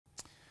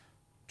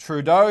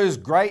Trudeau's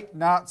great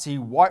Nazi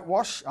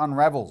whitewash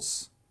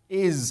unravels.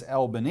 Is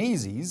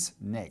Albanese's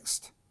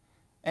next?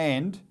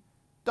 And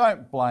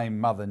don't blame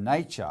Mother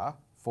Nature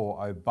for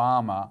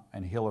Obama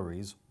and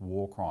Hillary's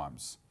war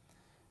crimes.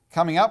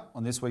 Coming up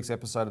on this week's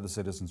episode of the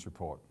Citizens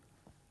Report.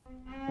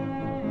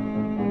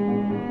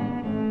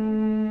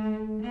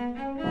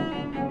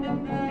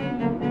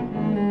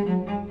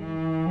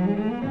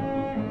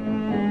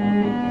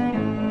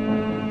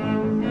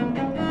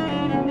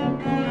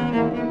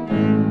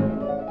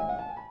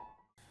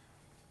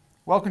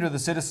 Welcome to the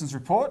Citizens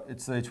Report.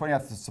 It's the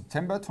 20th of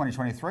September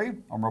 2023.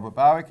 I'm Robert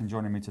Barwick, and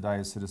joining me today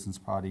is Citizens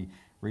Party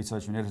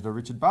researcher and editor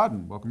Richard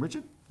Bardon. Welcome,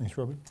 Richard. Thanks,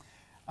 Robert.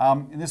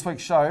 In this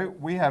week's show,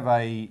 we have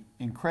an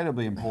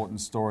incredibly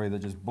important story that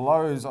just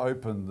blows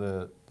open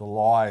the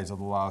lies of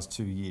the last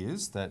 2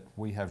 years that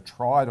we have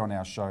tried on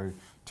our show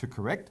to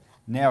correct.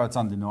 Now it's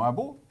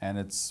undeniable, and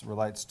it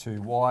relates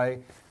to why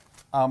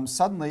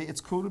suddenly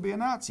it's cool to be a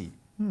Nazi.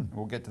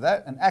 We'll get to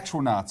that. An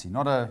actual Nazi,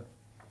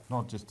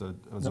 not just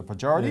as a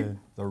pejorative, yeah.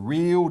 The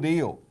real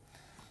deal.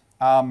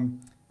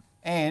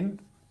 And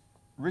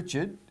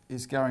Richard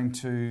is going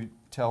to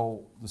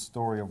tell the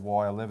story of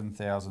why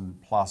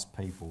 11,000 plus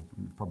people,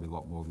 probably a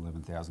lot more than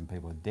 11,000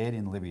 people, are dead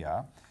in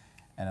Libya,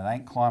 and it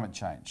ain't climate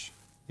change.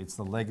 It's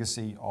the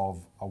legacy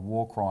of a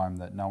war crime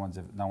that no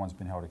one's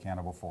been held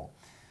accountable for.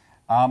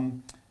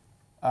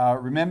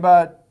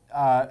 Remember,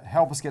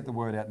 help us get the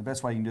word out. The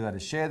best way you can do that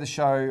is share the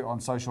show on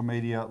social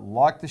media,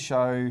 like the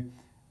show,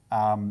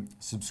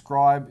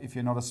 subscribe if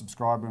you're not a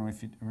subscriber, and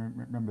if you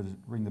remember to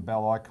ring the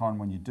bell icon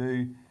when you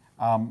do.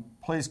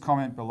 Please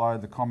comment below.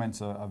 The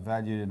comments are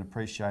valued and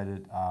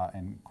appreciated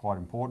and quite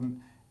important.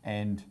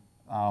 And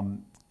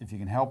if you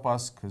can help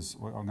us, because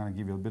I'm going to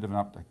give you a bit of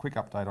a quick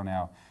update on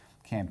our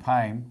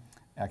campaign.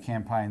 Our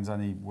campaigns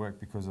only work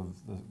because of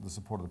the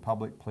support of the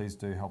public. Please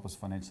do help us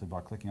financially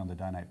by clicking on the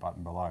donate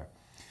button below.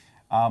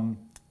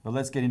 But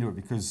let's get into it,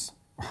 because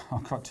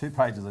I've got 2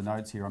 pages of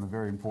notes here on a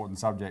very important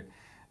subject.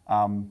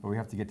 But we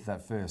have to get to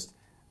that first.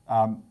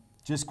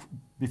 Just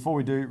before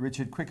we do,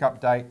 Richard, quick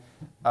update.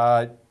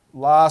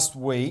 Last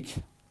week,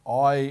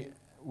 I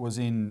was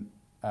in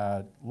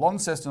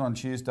Launceston on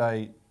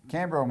Tuesday,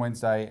 Canberra on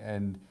Wednesday,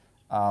 and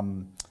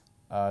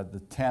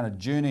the town of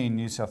Junee in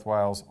New South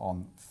Wales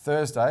on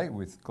Thursday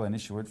with Glenn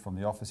Isherwood from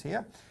the office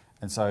here.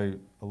 And so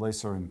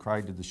Elisa and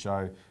Craig did the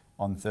show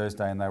on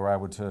Thursday, and they were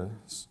able to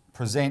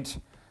present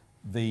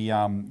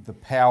the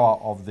power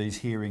of these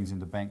hearings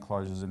into bank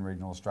closures in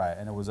regional Australia.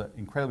 And it was an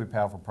incredibly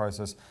powerful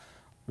process.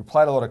 We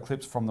played a lot of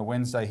clips from the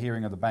Wednesday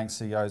hearing of the bank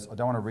CEOs. I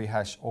don't want to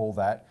rehash all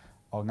that.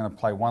 I'm going to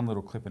play one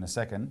little clip in a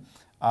second.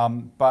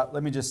 But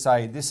let me just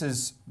say, this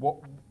is what,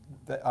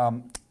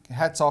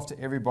 hats off to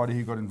everybody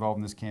who got involved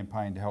in this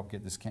campaign to help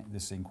get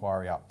this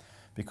inquiry up,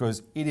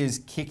 because it is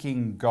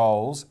kicking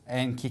goals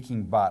and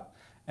kicking butt.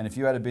 And if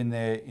you had been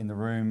there in the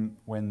room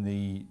when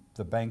the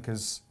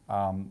bankers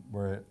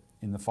were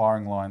in the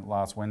firing line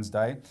last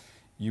Wednesday,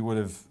 it would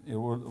have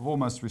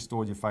almost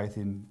restored your faith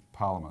in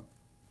Parliament.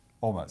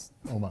 Almost.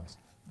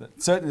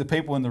 Certainly the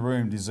people in the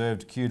room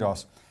deserved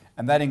kudos.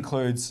 And that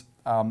includes,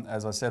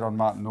 as I said on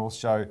Martin North's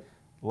show,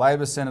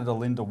 Labor Senator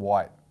Linda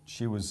White.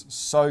 She was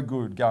so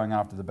good going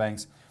after the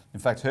banks.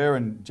 In fact, her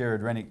and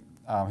Gerard Rennick,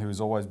 who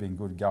has always been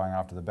good going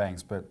after the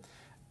banks. But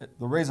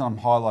the reason I'm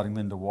highlighting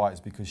Linda White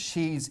is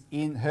because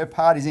her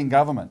party's in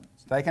government.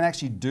 They can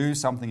actually do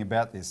something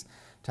about this.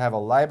 To have a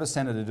Labor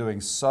senator doing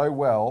so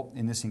well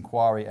in this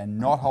inquiry and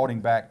not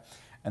holding back,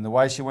 and the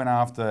way she went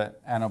after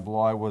Anna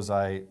Bligh was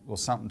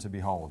something to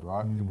behold,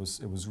 right? It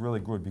was really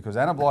good, because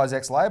Anna Bligh is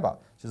ex-Labor.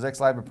 She's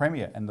ex-Labor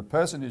Premier, and the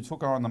person who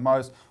took her on the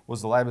most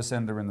was the Labor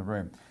senator in the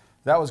room.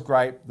 That was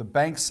great. The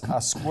banks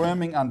are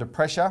squirming under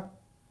pressure,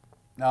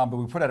 but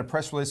we put out a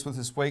press release with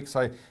this week.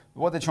 So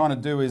what they're trying to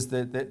do is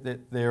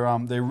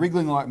they're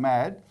wriggling like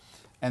mad.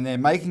 And they're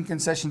making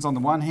concessions on the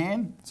one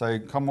hand. So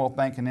Commonwealth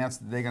Bank announced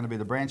that they're going to be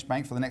the branch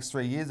bank for the next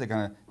 3 years. They're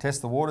going to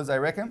test the waters, they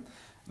reckon.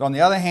 But on the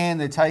other hand,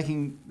 they're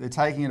taking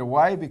it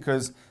away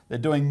because they're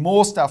doing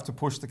more stuff to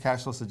push the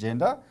cashless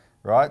agenda,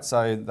 right?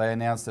 So they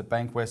announced that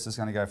Bankwest is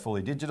going to go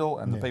fully digital,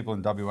 and the people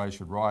in WA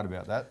should riot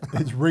about that.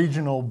 Its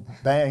regional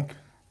bank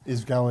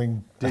is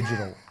going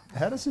digital.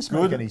 How does this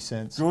make any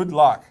sense? Good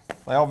luck.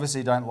 They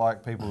obviously don't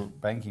like people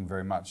banking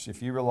very much.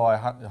 If you rely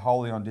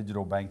wholly on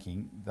digital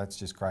banking, that's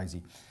just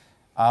crazy.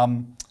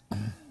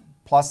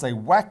 Plus they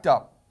whacked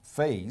up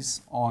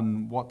fees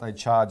on what they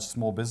charge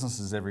small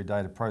businesses every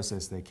day to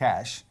process their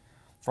cash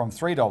from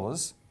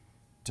 $3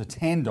 to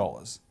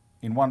 $10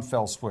 in one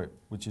fell swoop,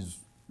 which is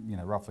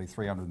roughly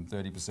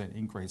 330%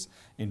 increase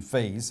in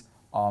fees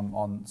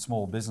on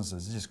small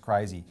businesses. It's just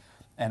crazy.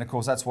 And of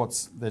course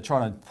they're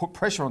trying to put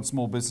pressure on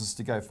small businesses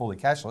to go fully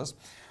cashless.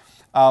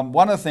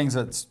 One of the things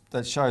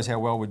that shows how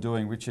well we're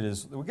doing, Richard,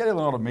 is we're getting a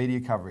lot of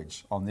media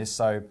coverage on this.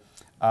 So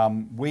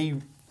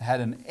we had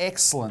an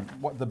excellent,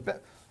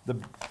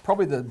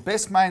 probably the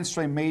best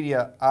mainstream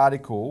media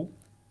article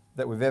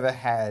that we've ever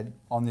had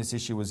on this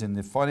issue was in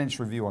the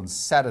Financial Review on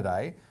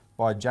Saturday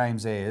by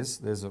James Ayres.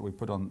 There's what we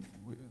put on,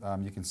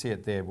 you can see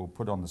it there, we'll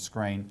put it on the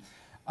screen.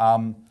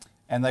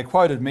 and they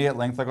quoted me at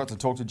length. I got to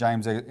talk to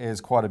James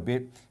Ayres quite a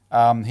bit.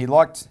 He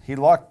liked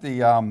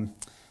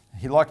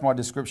my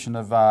description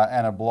of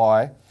Anna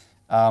Bligh.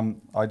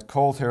 I'd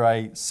called her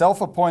a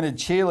self-appointed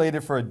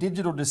cheerleader for a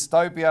digital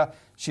dystopia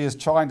she is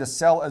trying to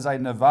sell as a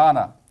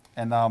nirvana.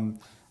 And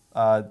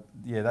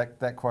yeah,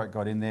 that quote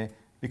got in there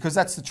because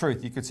that's the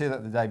truth. You could see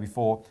that the day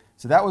before.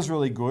 So that was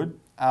really good,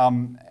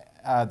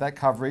 that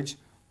coverage.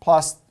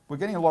 Plus, we're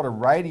getting a lot of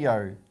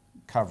radio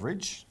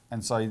coverage.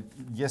 And so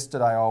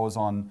yesterday I was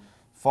on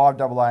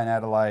 5AA in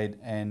Adelaide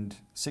and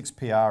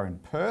 6PR in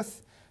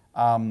Perth.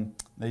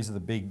 These are the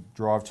big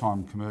drive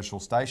time commercial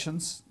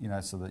stations, you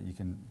know, so that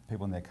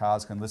people in their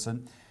cars can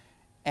listen.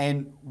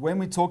 And when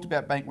we talked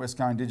about Bankwest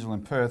going digital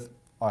in Perth,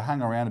 I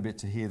hung around a bit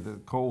to hear the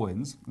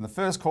call-ins. And the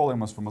first call-in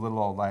was from a little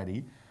old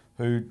lady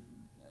who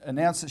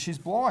announced that she's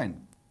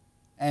blind.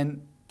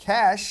 And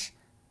Cash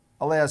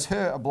allows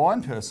her, a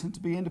blind person, to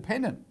be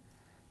independent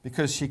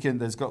because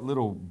there's got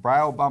little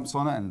braille bumps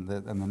on it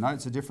and the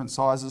notes are different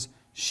sizes.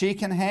 She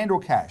can handle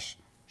cash.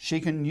 She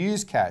can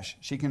use cash.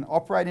 She can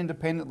operate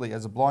independently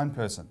as a blind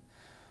person.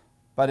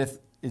 But if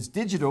it's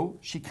digital,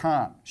 she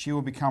can't. She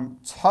will become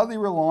totally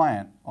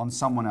reliant on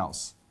someone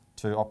else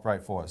to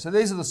operate for her. So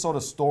these are the sort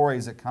of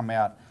stories that come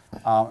out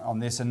on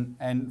this.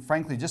 And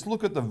frankly, just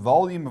look at the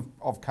volume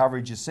of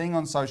coverage you're seeing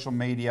on social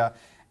media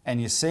and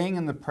you're seeing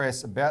in the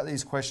press about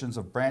these questions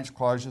of branch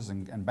closures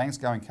and banks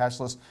going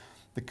cashless.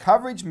 The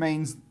coverage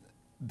means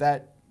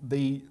that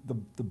the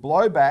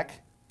blowback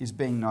is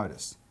being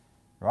noticed,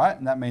 right?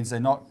 And that means they're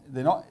not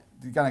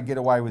going to get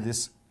away with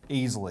this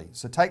easily.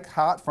 So take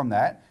heart from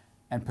that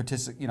and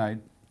participate,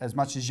 as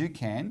much as you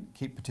can,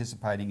 keep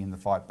participating in the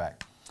fight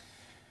back.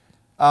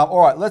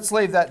 All right, let's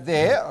leave that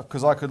there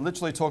because I could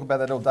literally talk about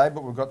that all day,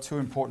 but we've got too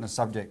important a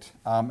subject,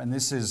 and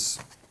this is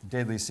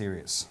deadly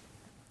serious.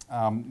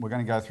 We're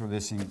going to go through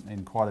this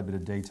in quite a bit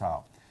of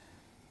detail.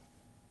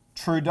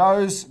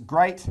 Trudeau's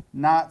great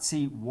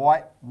Nazi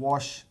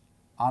whitewash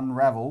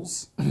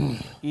unravels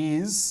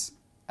is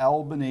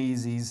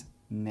Albanese's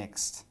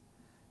next.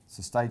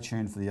 So stay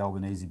tuned for the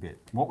Albanese bit.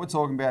 What we're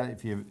talking about,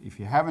 if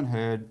you haven't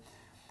heard,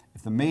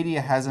 if the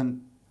media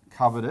hasn't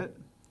covered it,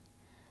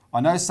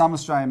 I know some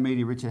Australian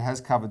media, Richard,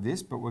 has covered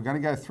this, but we're going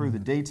to go through the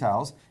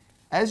details.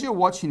 As you're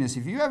watching this,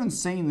 if you haven't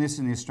seen this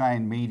in the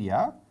Australian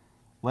media,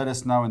 let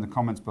us know in the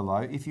comments below.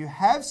 If you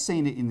have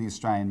seen it in the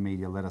Australian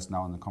media, let us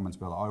know in the comments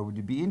below. I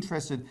would be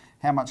interested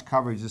how much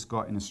coverage this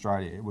got in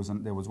Australia.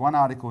 There was one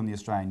article in the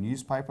Australian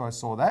newspaper, I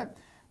saw that,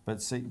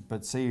 but see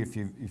if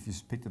you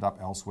picked it up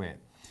elsewhere.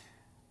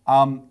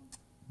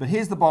 But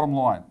here's the bottom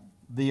line.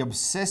 The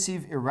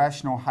obsessive,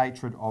 irrational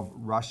hatred of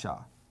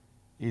Russia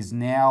is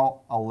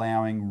now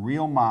allowing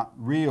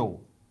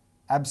real,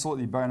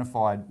 absolutely bona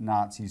fide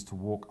Nazis to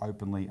walk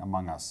openly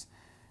among us.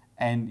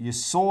 And you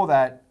saw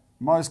that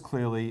most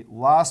clearly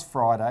last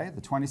Friday,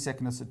 the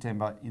 22nd of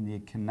September, in the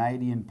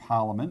Canadian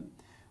Parliament,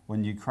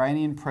 when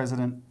Ukrainian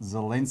President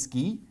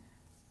Zelensky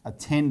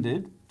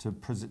attended to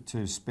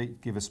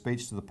give a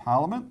speech to the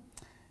Parliament,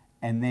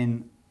 and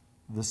then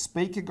the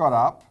Speaker got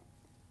up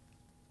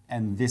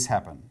and this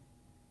happened.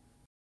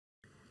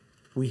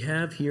 We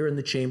have here in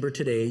the chamber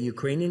today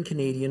Ukrainian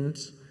Canadian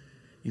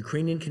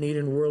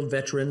world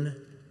veteran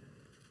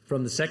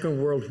from the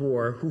Second World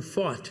War who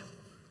fought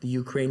the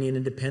Ukrainian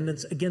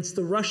independence against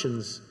the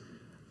Russians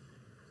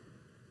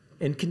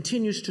and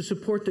continues to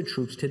support the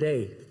troops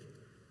today,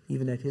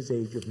 even at his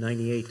age of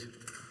 98.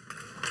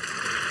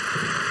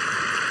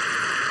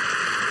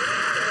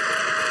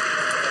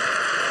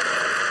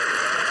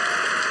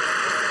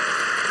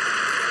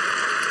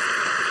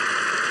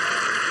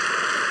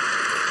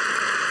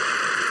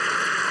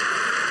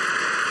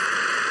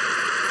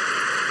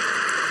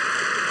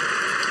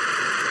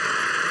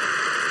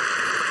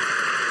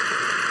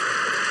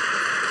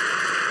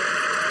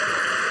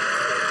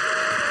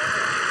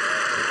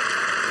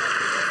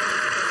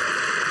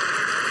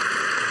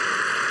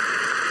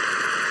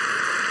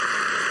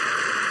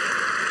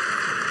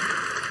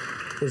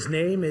 His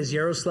name is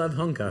Yaroslav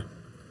Hunka.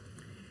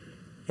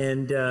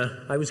 And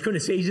I was going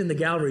to say he's in the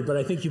gallery, but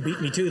I think you beat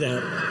me to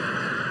that.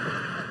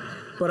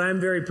 But I'm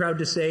very proud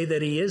to say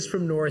that he is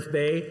from North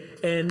Bay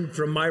and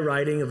from my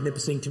riding of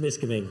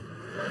Nipissing-Temiskaming.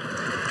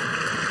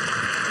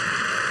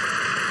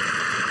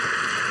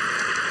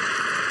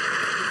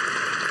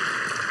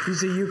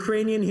 He's a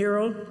Ukrainian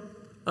hero,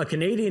 a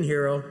Canadian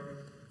hero,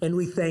 and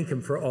we thank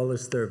him for all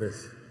his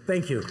service.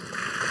 Thank you.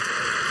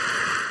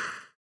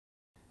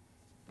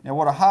 Now,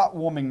 what a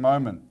heartwarming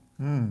moment,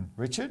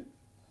 Richard.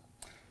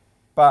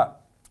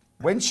 But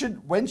when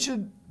should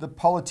the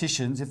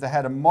politicians, if they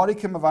had a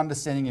modicum of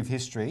understanding of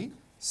history,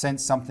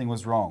 sense something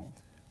was wrong?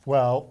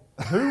 Well,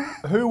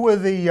 who were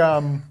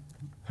the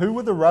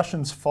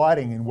Russians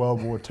fighting in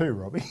World War II,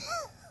 Robbie?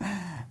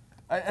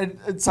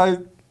 and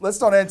so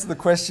let's not answer the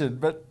question,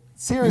 but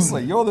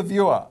seriously, you're the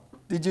viewer.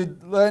 Did you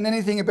learn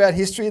anything about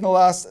history in the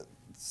last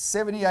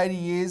 70, 80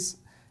 years?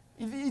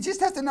 You just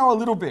have to know a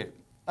little bit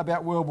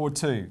about World War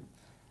II.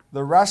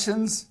 The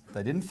Russians,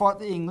 they didn't fight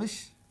the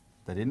English,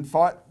 they didn't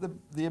fight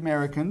the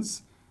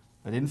Americans,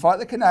 they didn't fight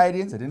the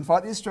Canadians, they didn't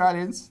fight the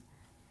Australians.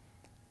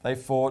 They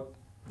fought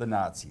the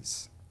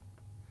Nazis.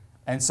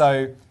 And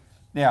so,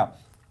 now,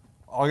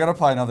 I've got to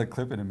play another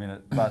clip in a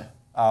minute, but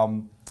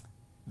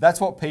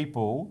that's what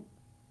people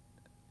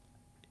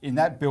in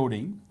that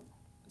building.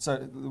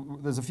 So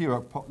there's a few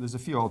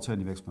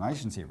alternative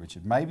explanations here,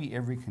 Richard. Maybe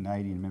every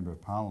Canadian member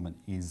of Parliament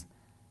is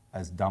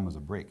as dumb as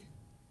a brick.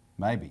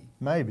 Maybe.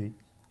 Maybe.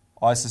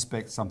 I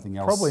suspect something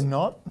else. Probably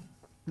not.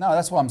 No,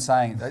 that's what I'm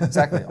saying.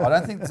 Exactly. I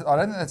don't think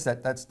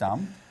that's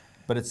dumb,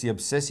 but it's the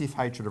obsessive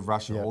hatred of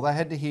Russia. Yeah. All they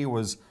had to hear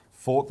was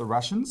 "fought the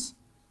Russians,"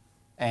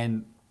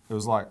 and it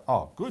was like,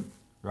 oh, good,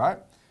 right?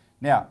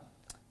 Now,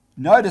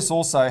 notice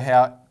also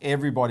how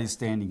everybody's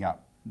standing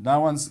up. No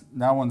one's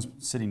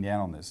sitting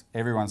down on this.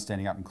 Everyone's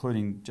standing up,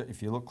 including,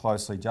 if you look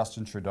closely,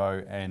 Justin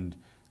Trudeau and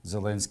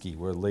Zelensky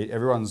were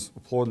everyone's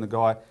applauding the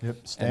guy.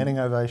 Yep, standing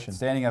ovation.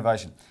 Standing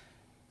ovation.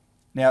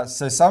 Now,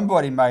 so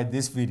somebody made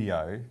this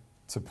video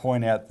to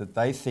point out that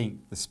they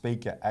think the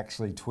speaker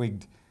actually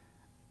twigged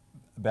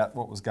about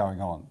what was going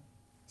on.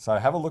 So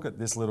have a look at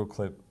this little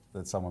clip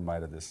that someone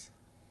made of this.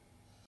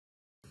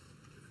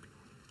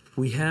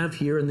 We have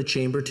here in the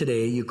chamber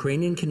today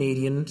Ukrainian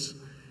Canadian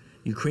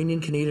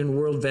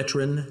world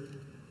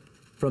veteran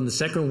from the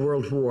Second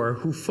World War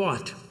who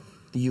fought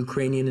the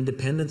Ukrainian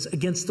independence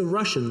against the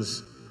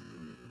Russians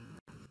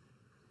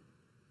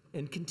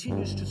and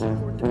continues to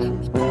support the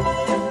troops.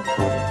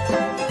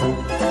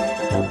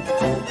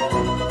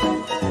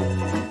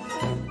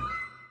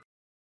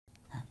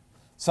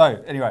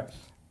 So anyway,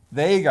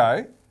 there you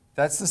go.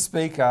 That's the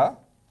speaker,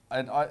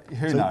 and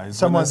who knows?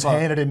 Someone's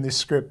handed him this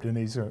script, and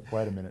he's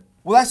wait a minute.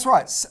 Well, that's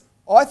right.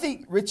 I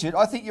think, Richard,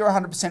 you're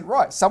 100%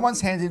 right.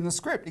 Someone's handed him the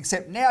script,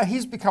 except now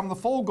he's become the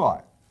fall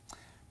guy.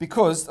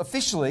 Because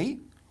officially,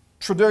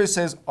 Trudeau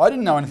says, I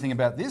didn't know anything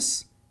about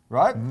this,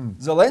 right?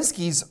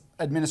 Zelensky's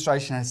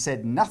administration has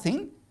said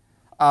nothing.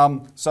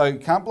 So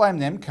can't blame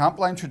them, can't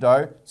blame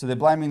Trudeau, so they're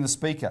blaming the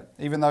speaker,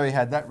 even though he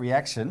had that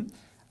reaction.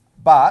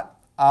 But,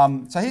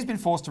 so he's been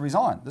forced to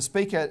resign. The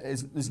speaker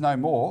is no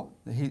more.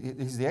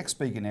 He's the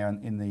ex-speaker now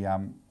in the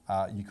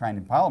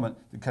Ukrainian parliament,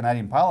 the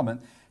Canadian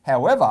parliament.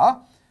 However,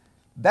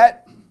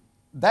 that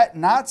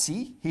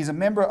Nazi, he's a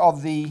member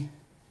of the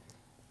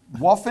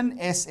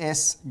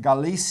Waffen-SS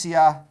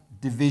Galicia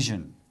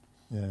Division.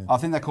 Yeah. I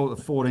think they call it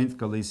the 14th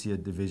Galicia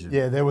Division.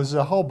 Yeah, there was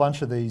a whole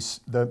bunch of these.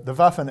 The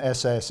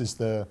Waffen-SS is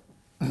the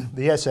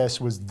SS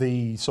was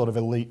the sort of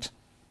elite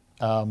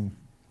of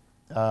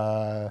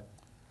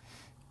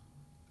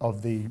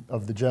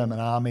the German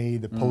army.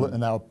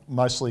 And they were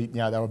mostly,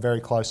 they were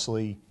very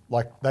closely.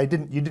 Like you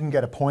didn't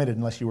get appointed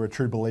unless you were a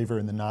true believer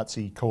in the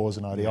Nazi cause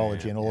and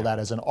ideology and all of that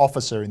as an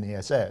officer in the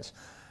SS.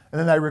 And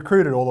then they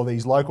recruited all of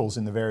these locals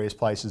in the various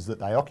places that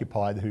they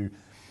occupied who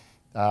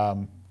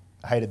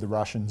hated the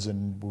Russians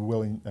and were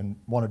willing and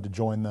wanted to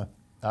join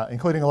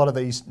including a lot of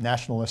these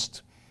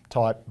nationalist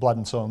type, blood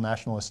and soil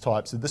nationalist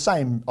types, the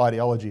same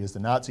ideology as the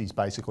Nazis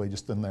basically,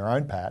 just in their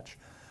own patch,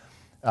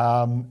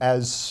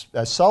 as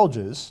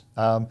soldiers.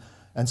 And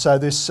so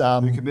this...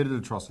 Who committed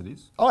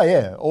atrocities. Oh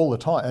yeah, all the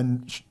time.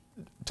 And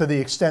to the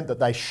extent that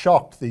they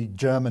shocked the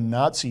German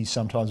Nazis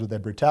sometimes with their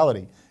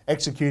brutality,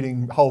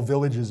 executing whole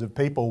villages of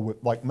people,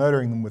 like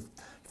murdering them with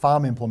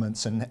farm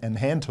implements and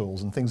hand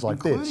tools and things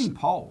like Including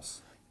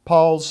Poles.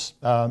 Poles,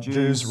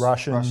 Jews,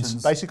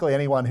 Russians, basically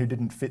anyone who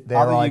didn't fit their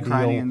Other ideal.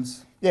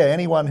 Ukrainians. Yeah,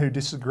 anyone who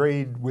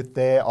disagreed with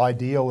their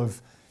ideal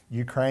of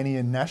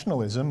Ukrainian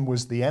nationalism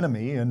was the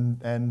enemy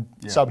and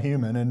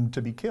subhuman and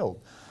to be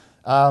killed.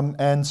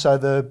 And so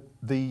the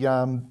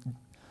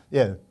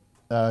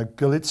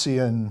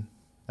Galician,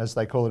 as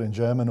they call it in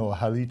German, or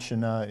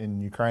Halicina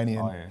in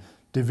Ukrainian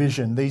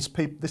division.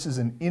 This is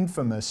an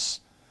infamous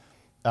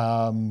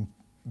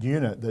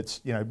unit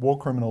that's war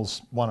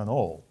criminals one and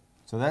all.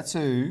 So that's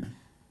who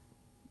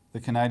the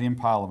Canadian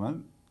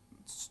Parliament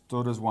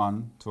stood as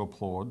one to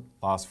applaud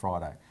last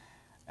Friday,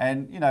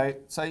 and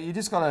so you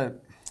just got to.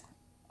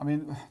 I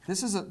mean,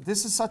 this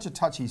is such a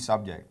touchy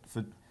subject.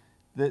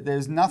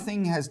 There's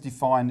nothing has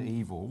defined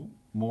evil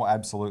more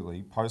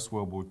absolutely post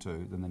World War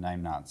II than the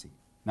name Nazi.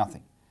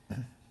 Nothing.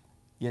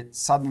 Yet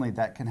suddenly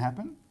that can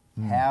happen.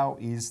 How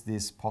is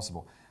this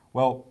possible?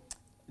 Well,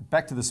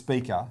 back to the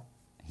speaker.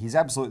 He's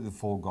absolutely the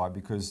fall guy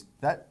because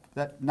that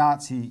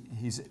Nazi,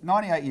 he's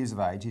 98 years of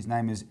age. His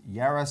name is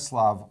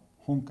Yaroslav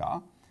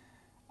Hunka.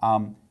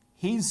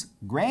 His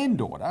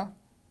granddaughter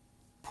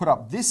put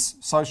up this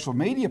social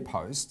media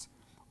post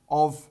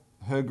of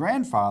her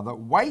grandfather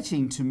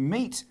waiting to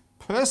meet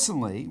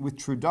personally with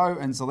Trudeau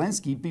and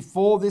Zelensky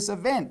before this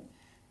event.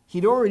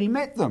 He'd already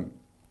met them.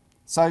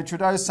 So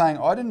Trudeau's saying,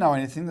 I didn't know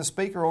anything. The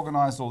speaker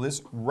organised all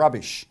this.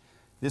 Rubbish.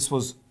 This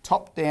was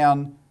top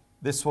down.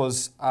 This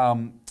was,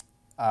 I'm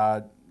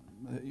not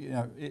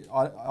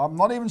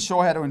even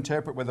sure how to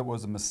interpret whether it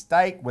was a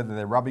mistake, whether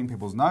they're rubbing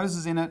people's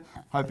noses in it,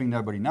 hoping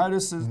nobody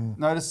notices.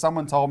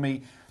 Someone told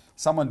me,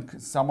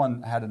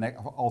 someone had an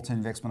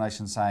alternative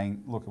explanation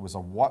saying, look,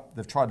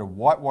 they've tried to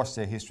whitewash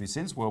their history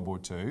since World War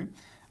II.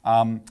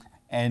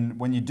 And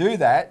when you do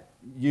that,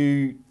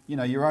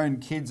 your own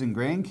kids and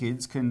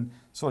grandkids can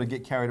sort of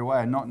get carried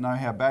away and not know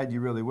how bad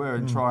you really were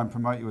and try and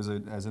promote you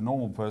as a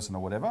normal person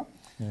or whatever.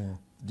 Yeah.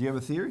 Do you have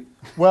a theory?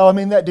 Well, I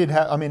mean, that did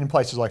happen. I mean, in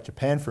places like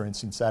Japan, for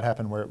instance, that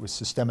happened where it was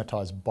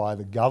systematized by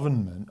the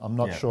government. I'm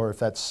not sure if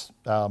that's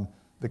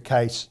the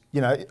case.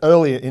 You know,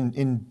 earlier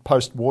in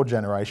post-war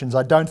generations,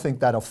 I don't think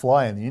that'll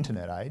fly in the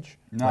internet age.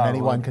 No, when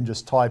anyone can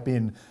just type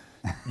in,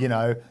 you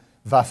know,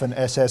 Waffen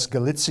SS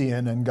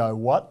Galizian and go,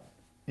 what?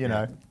 You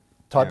know,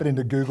 type it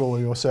into Google or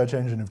your search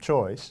engine of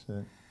choice.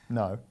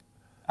 No.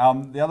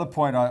 The other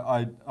point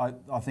I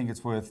think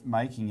it's worth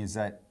making is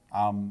that,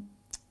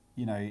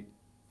 you know,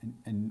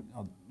 and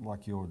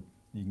like you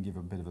can give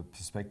a bit of a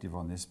perspective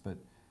on this, but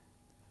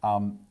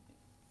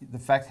the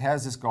fact,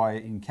 how's this guy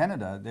in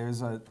Canada? There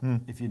is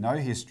if you know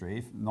history,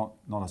 if not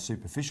a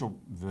superficial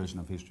version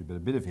of history, but a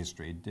bit of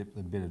history, a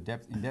bit of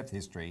in-depth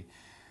history,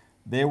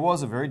 there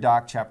was a very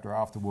dark chapter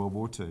after World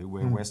War II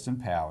where Western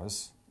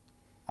powers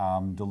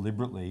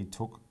deliberately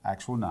took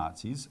actual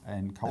Nazis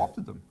and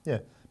co-opted them. Yeah,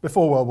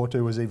 before World War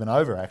II was even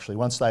over, actually,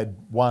 once they'd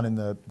won in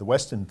the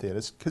Western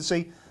theatres. Because,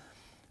 see,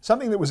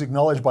 something that was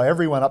acknowledged by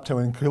everyone up to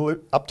and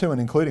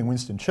including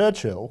Winston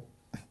Churchill,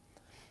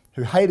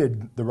 who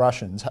hated the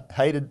Russians,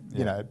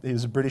 you know, he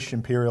was a British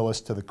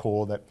imperialist to the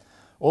core, that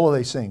all of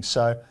these things.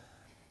 So,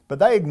 but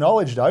they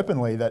acknowledged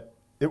openly that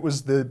it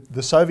was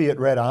the Soviet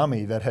Red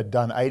Army that had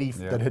done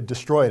that had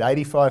destroyed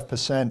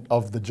 85%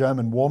 of the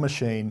German war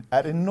machine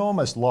at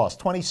enormous loss.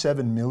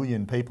 27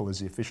 million people is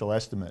the official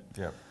estimate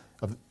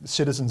of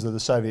citizens of the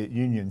Soviet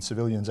Union,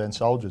 civilians and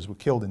soldiers, were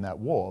killed in that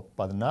war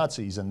by the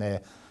Nazis and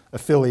their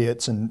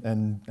affiliates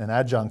and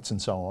adjuncts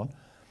and so on.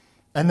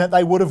 And that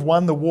they would have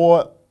won the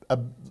war,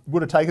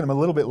 would have taken them a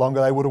little bit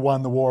longer, they would have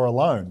won the war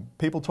alone.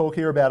 People talk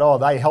here about, oh,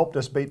 they helped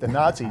us beat the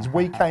Nazis.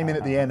 We came in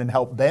at the end and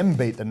helped them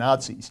beat the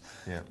Nazis.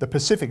 The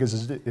Pacific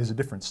is a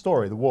different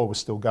story. The war was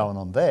still going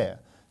on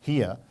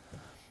here.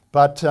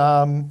 But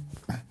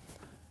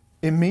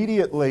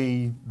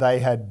immediately they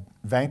had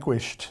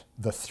vanquished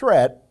the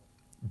threat.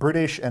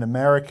 British and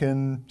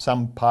American,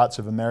 some parts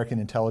of American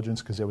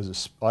intelligence, because there was an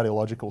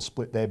ideological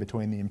split there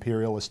between the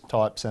imperialist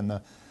types and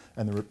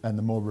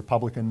the more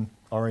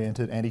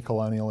Republican-oriented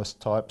anti-colonialist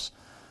types.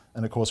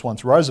 And of course,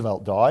 once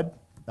Roosevelt died,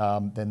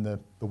 then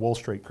the Wall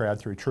Street crowd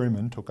through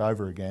Truman took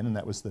over again, and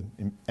that was the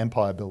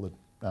empire-builded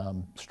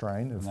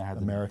strain of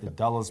America. The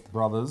Dulles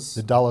brothers.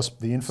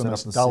 The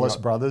infamous Dulles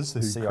brothers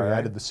who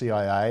created the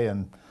CIA.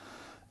 And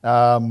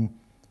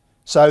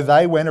so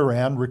they went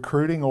around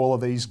recruiting all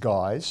of these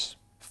guys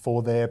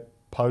for their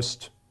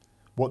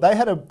they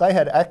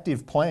had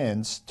active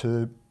plans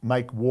to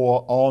make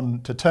war on,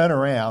 to turn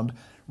around,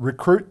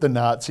 recruit the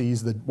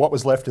Nazis, what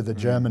was left of the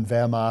German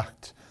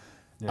Wehrmacht,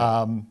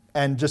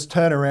 and just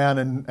turn around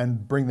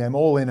and bring them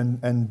all in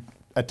and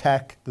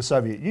attack the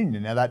Soviet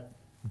Union. Now that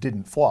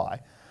didn't fly.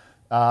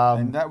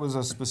 And that was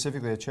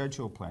specifically a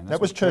Churchill plan.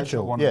 That was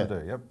Churchill wanted to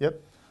do.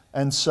 Yep.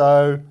 And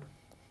so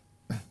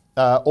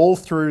all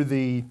through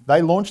they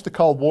launched the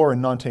Cold War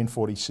in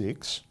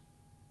 1946.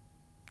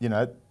 You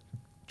know,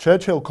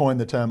 Churchill coined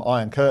the term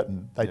Iron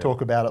Curtain. They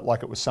talk about it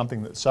like it was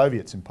something that the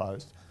Soviets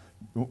imposed.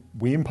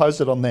 We imposed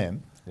it on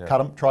them,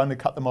 trying to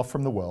cut them off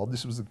from the world.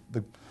 This was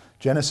the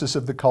genesis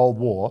of the Cold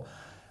War.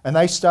 And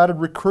they started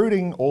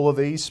recruiting all of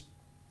these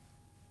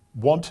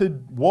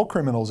wanted war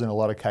criminals in a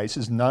lot of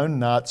cases, known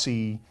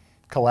Nazi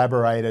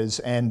collaborators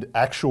and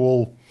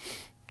actual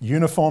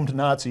uniformed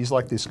Nazis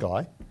like this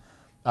guy.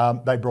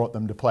 They brought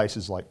them to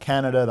places like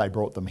Canada. They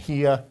brought them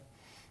here.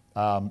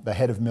 The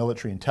head of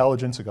military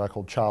intelligence, a guy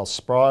called Charles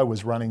Spry,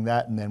 was running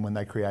that, and then when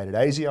they created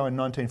ASIO in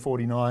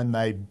 1949,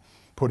 they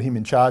put him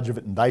in charge of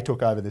it, and they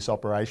took over this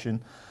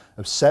operation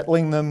of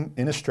settling them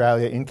in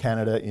Australia, in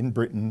Canada, in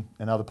Britain,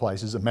 and other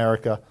places,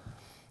 America.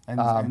 And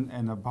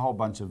a whole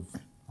bunch of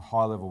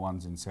high-level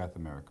ones in South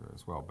America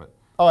as well. But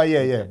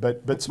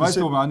but most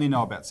of them only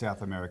know about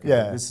South America.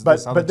 Yeah,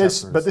 but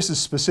this is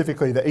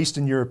specifically the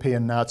Eastern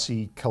European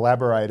Nazi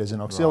collaborators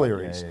and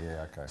auxiliaries.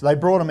 Right. Okay. So they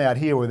brought them out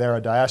here where there are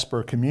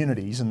diaspora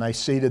communities, and they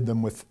seeded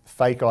them with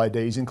fake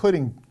IDs,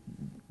 including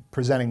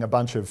presenting a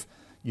bunch of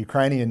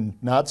Ukrainian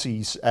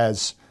Nazis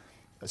as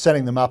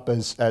setting them up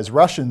as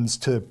Russians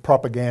to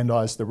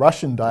propagandize the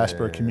Russian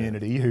diaspora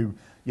community, who,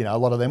 you know, a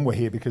lot of them were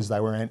here because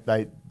they were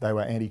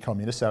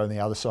anti-communist. They were on the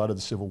other side of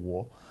the Civil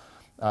War.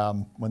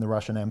 When the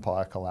Russian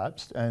Empire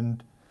collapsed,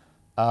 and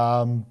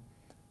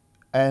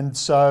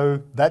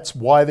so that's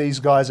why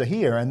these guys are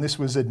here. And this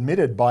was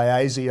admitted by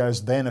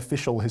ASIO's then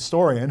official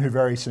historian, who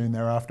very soon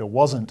thereafter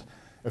wasn't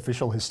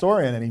official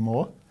historian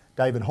anymore.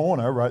 David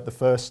Horner wrote the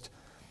first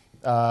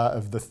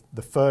of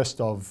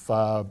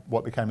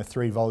what became a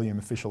 3-volume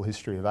official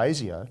history of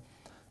ASIO,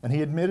 and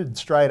he admitted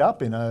straight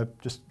up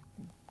just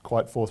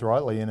quite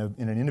forthrightly in an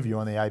interview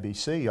on the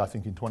ABC, I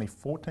think in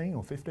 2014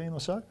 or 15 or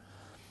so.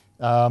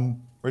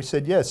 Where he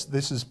said, yes,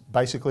 this is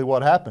basically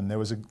what happened.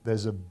 There's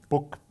a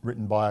book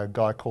written by a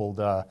guy called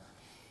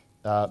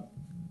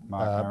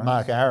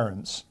Mark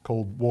Ahrens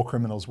called War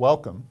Criminals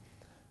Welcome,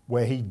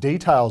 where he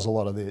details a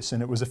lot of this,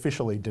 and it was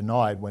officially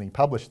denied when he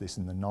published this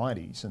in the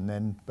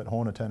 90s. But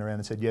Horner turned around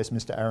and said, yes,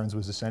 Mr. Ahrens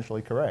was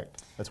essentially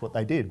correct. That's what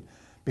they did.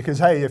 Because,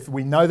 hey, if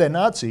we know they're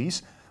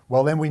Nazis,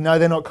 well, then we know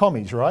they're not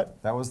commies, right?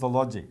 That was the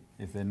logic.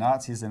 If they're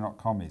Nazis, they're not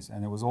commies.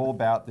 And it was all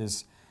about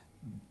this,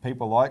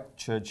 people like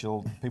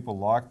Churchill, people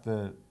like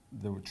the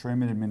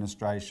Truman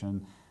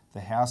administration,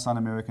 the House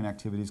Un-American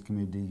Activities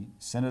Committee,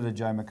 Senator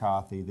Joe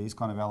McCarthy, these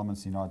kind of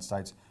elements in the United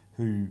States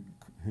who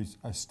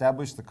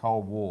established the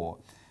Cold War.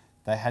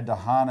 They had to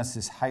harness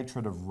this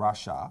hatred of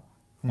Russia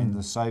and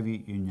the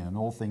Soviet Union and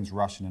all things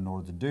Russian in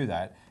order to do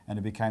that. And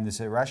it became this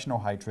irrational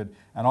hatred.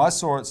 And I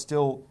saw it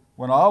still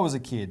when I was a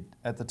kid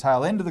at the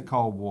tail end of the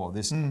Cold War,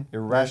 this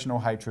irrational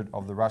hatred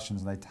of the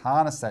Russians. And they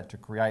harnessed that to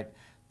create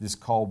this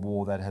Cold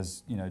War that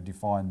has, you know,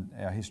 defined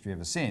our history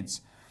ever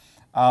since.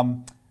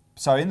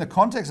 So in the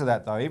context of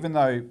that, though, even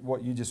though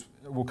what you just,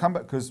 we'll come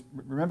back, because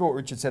remember what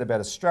Richard said about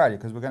Australia,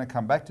 because we're going to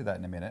come back to that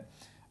in a minute.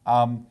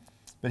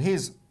 But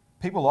here's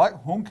people like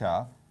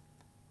Juncker,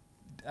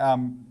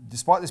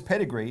 despite this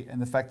pedigree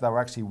and the fact they were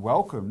actually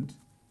welcomed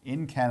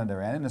in Canada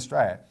and in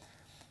Australia,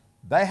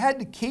 they had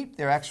to keep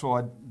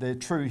their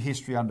true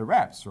history under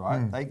wraps,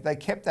 right? They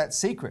kept that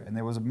secret, and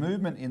there was a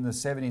movement in the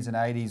 70s and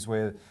 80s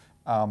where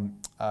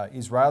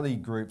Israeli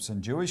groups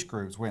and Jewish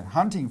groups went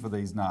hunting for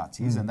these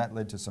Nazis, and that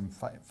led to some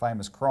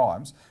famous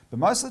crimes. But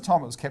most of the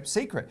time it was kept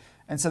secret.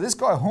 And so this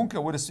guy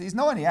Juncker he's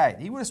 98,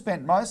 he would have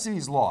spent most of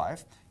his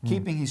life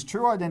keeping his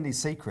true identity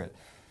secret.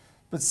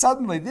 But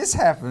suddenly this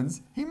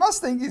happens, he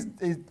must think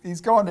he's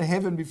gone to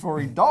heaven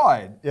before he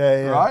died,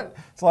 right?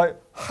 It's like,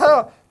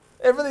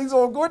 everything's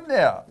all good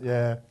now.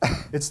 Yeah.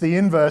 It's the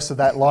inverse of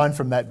that line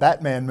from that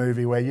Batman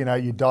movie where, you know,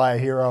 you die a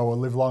hero or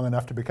live long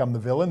enough to become the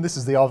villain. This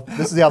is the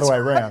other way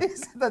around.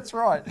 That's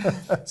right.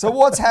 So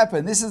what's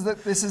happened? This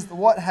is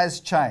what has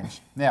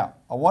changed. Now,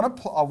 I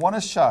want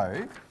to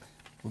show.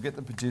 We'll get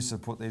the producer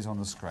to put these on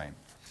the screen.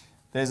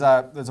 There's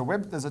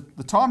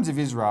the Times of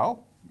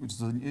Israel, which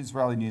is an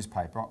Israeli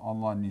newspaper,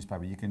 online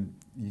newspaper. You can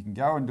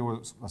go and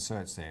do a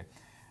search there,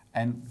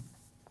 and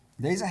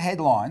these are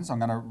headlines. I'm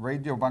going to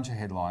read you a bunch of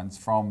headlines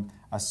from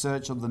a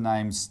search of the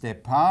name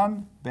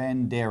Stepan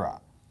Bandera.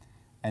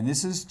 And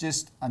this is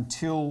just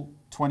until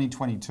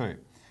 2022.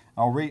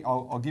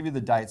 I'll give you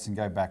the dates and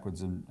go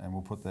backwards, and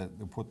we'll put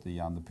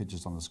the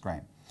pictures on the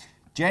screen.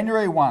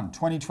 January 1,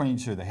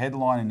 2022, the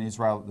headline in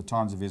Israel at the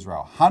Times of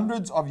Israel: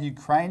 hundreds of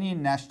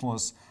Ukrainian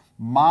nationalists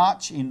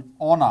march in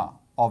honour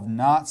of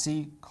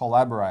Nazi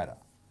collaborator.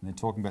 And they're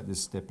talking about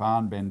this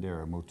Stepan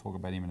Bandera, and we'll talk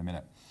about him in a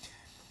minute.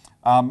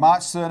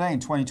 March 13,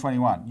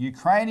 2021,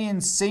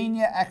 Ukrainian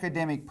senior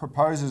academic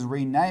proposes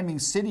renaming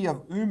city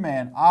of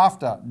Uman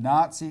after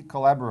Nazi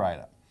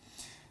collaborator.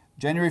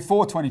 January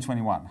 4,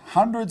 2021,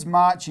 hundreds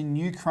march in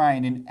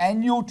Ukraine in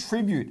annual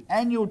tribute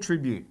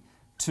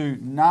to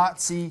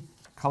Nazi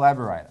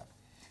collaborator.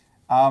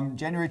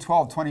 January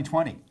 12,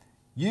 2020,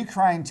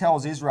 Ukraine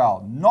tells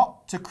Israel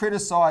not to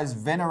criticise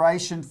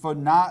veneration for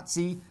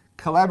Nazi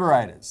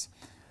collaborators.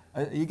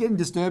 Are you getting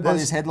disturbed by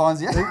these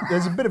headlines yet?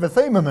 There's a bit of a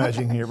theme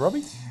emerging here,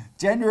 Robbie.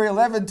 January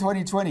 11,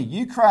 2020,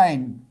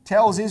 Ukraine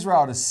tells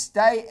Israel to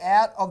stay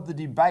out of the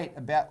debate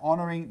about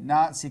honouring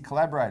Nazi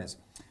collaborators.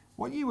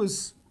 What year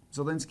was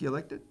Zelensky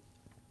elected?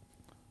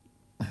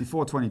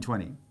 Before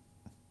 2020,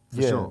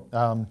 for sure.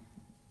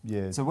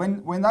 So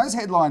when those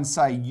headlines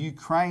say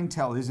Ukraine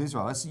tells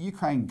Israel, that's the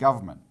Ukraine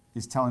government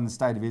is telling the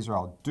state of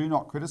Israel, do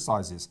not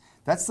criticise this.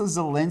 That's the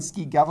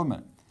Zelensky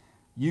government.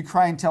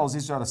 Ukraine tells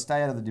Israel to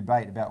stay out of the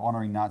debate about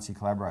honouring Nazi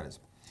collaborators.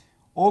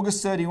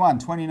 August 31,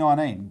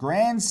 2019,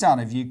 grandson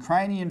of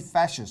Ukrainian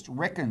fascist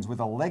reckons with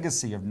a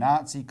legacy of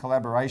Nazi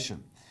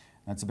collaboration.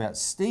 That's about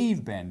Steve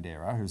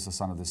Bandera, who's the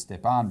son of the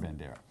Stepan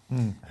Bandera.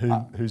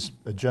 Who's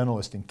a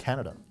journalist in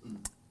Canada.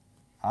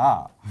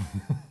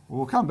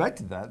 We'll come back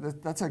to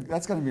that. That's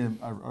going to be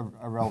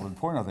a relevant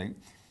point, I think.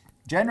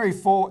 January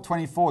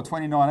 24,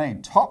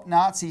 2019, top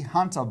Nazi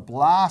hunter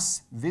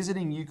blasts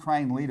visiting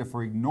Ukraine leader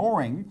for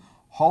ignoring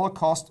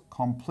Holocaust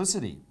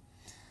complicity.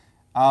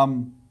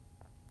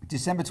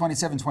 December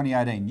 27,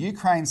 2018,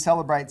 Ukraine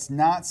celebrates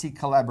Nazi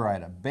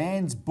collaborator,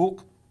 bans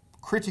book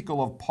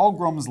critical of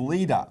pogrom's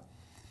leader.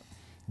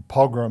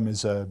 Pogrom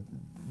is a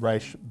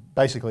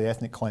basically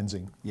ethnic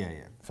cleansing. Yeah.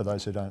 For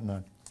those who don't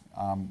know.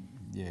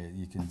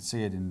 You can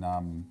see it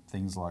in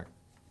things like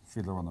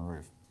Fiddler on the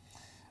Roof.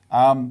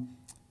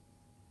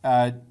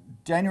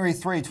 January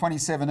 3,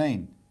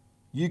 2017,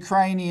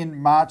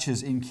 Ukrainian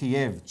marchers in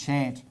Kiev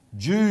chant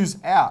Jews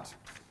out.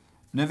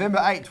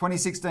 November 8,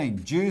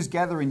 2016, Jews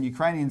gather in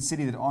Ukrainian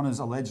city that honours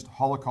alleged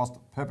Holocaust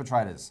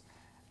perpetrators.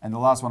 And the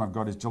last one I've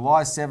got is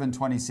July 7,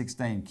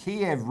 2016,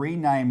 Kiev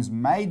renames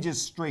major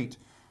street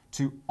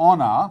to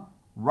honour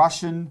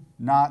Russian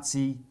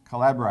Nazi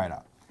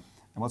collaborator.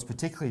 And what's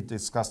particularly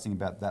disgusting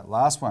about that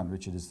last one,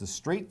 Richard, is the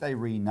street they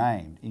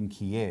renamed in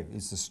Kiev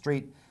is the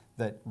street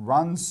that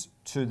runs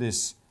to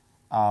this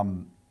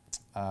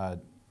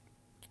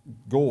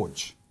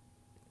gorge,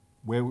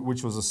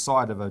 which was a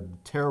site of a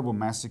terrible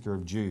massacre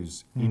of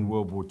Jews in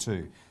World War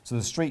II. So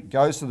the street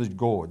goes to the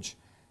gorge,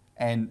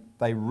 and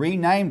they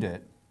renamed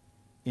it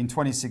in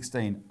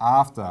 2016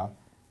 after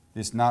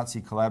this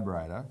Nazi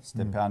collaborator,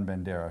 Stepan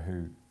Bandera,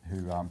 who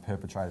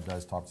perpetrated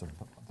those types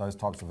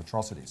of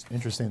atrocities.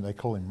 Interesting they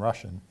call him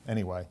Russian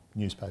anyway,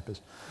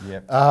 newspapers.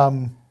 Yep.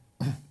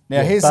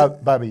 Now here's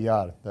Baba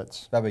Yar.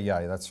 That's Baba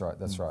Yar. That's right.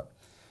 That's right.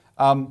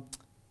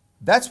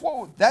 That's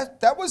what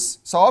that was.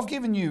 So I've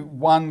given you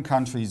one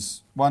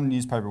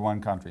newspaper,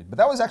 one country, but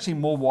that was actually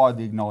more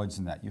widely acknowledged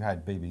than that. You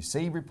had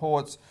BBC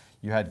reports,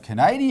 you had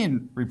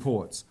Canadian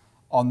reports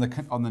on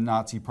the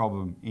Nazi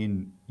problem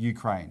in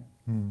Ukraine,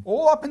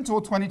 all up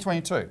until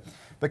 2022.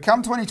 But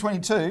come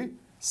 2022,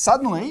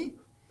 suddenly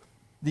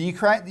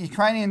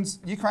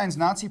Ukraine's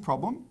Nazi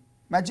problem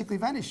magically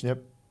vanished.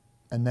 Yep.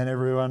 And then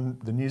everyone,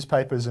 the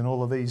newspapers and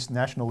all of these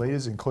national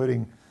leaders,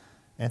 including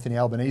Anthony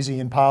Albanese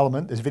in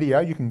Parliament, there's video,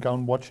 you can go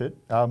and watch it,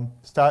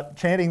 start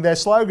chanting their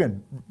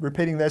slogan,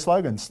 repeating their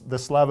slogans, the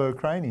Slava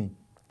Ukraini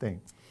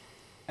thing.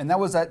 And that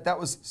was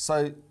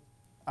so...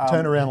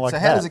 Turn around like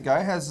that. So how does it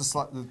go? How's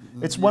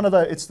it's one of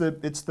the, it's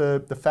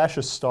the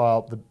fascist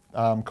style, the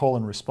call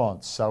and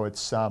response. So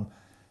it's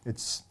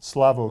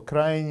Slava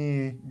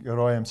Ukraini,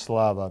 Geroyam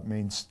Slava. It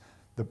means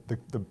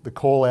the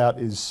call out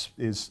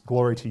is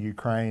glory to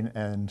Ukraine,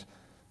 and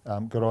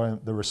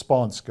the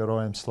response,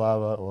 Geroyam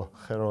Slava or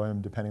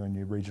Heroyam, depending on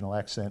your regional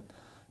accent,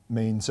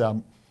 means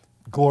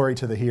glory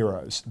to the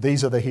heroes.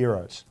 These are the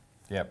heroes.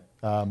 Yep.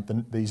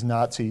 These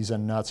Nazis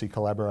and Nazi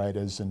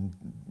collaborators and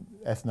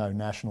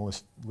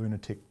ethno-nationalist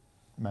lunatic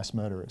mass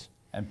murderers.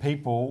 And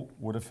people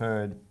would have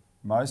heard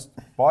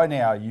by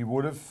now you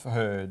would have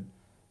heard,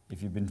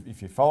 if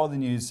you follow the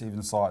news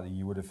even slightly,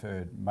 you would have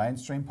heard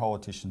mainstream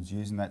politicians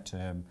using that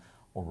term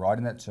or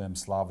writing that term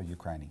Slava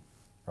Ukraini,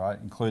 right?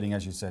 Including,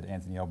 as you said,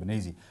 Anthony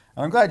Albanese.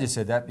 And I'm glad you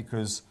said that,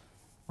 because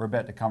we're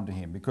about to come to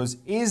him. Because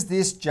is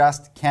this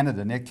just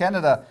Canada? Now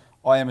Canada,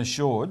 I am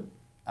assured,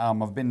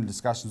 I've been in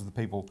discussions with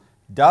the people,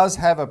 does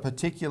have a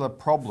particular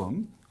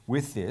problem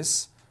with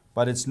this,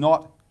 but it's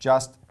not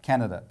just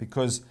Canada,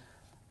 because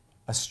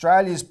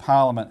Australia's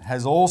Parliament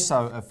has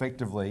also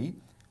effectively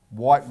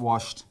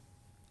whitewashed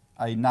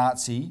a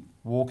Nazi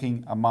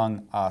walking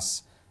among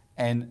us.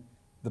 And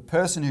the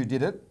person who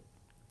did it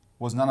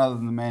was none other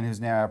than the man who's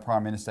now our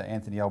Prime Minister,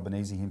 Anthony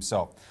Albanese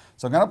himself.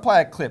 So I'm going to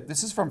play a clip.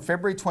 This is from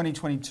February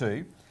 2022,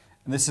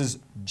 and this is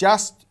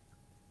just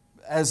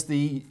as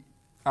the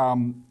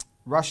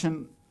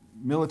Russian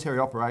military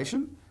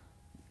operation,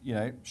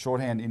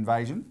 shorthand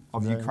invasion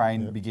of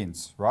Ukraine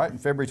begins, right? In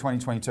February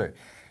 2022.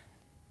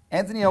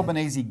 Anthony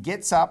Albanese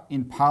gets up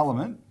in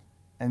Parliament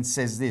and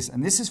says this,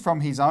 and this is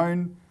from his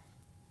own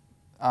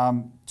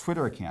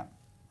Twitter account,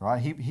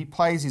 right? He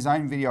plays his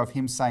own video of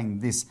him saying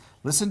this.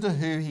 Listen to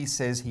who he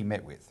says he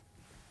met with.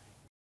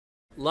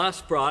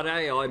 Last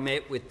Friday, I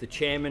met with the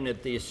chairman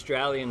of the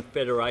Australian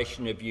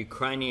Federation of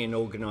Ukrainian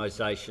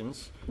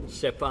Organisations,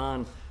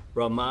 Stefan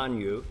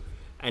Romanyu,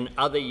 and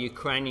other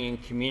Ukrainian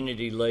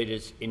community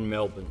leaders in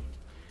Melbourne.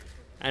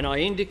 And I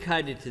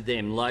indicated to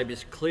them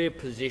Labor's clear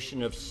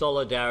position of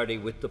solidarity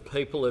with the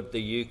people of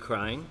the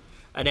Ukraine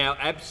and our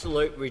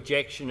absolute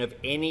rejection of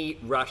any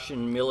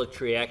Russian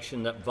military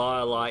action that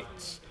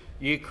violates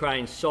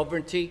Ukraine's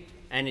sovereignty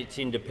and its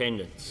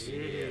independence.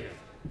 Yeah.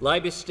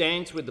 Labor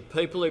stands with the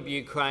people of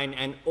Ukraine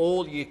and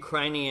all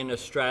Ukrainian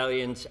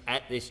Australians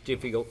at this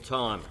difficult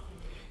time.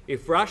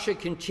 If Russia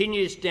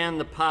continues down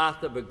the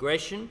path of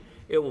aggression,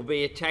 it will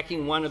be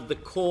attacking one of the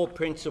core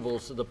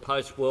principles of the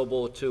post-World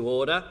War II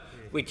order,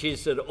 which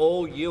is that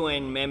all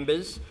UN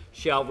members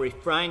shall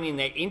refrain in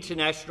their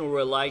international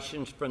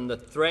relations from the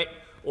threat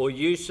or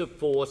use of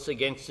force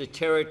against the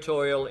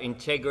territorial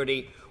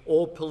integrity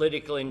or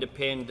political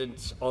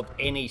independence of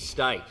any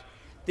state.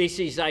 This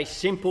is a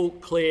simple,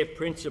 clear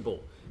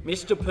principle.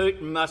 Mr.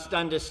 Putin must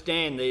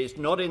understand that it is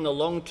not in the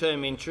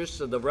long-term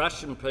interests of the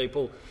Russian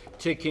people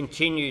to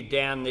continue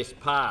down this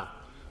path.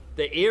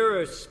 The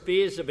era of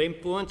spheres of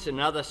influence and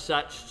other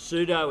such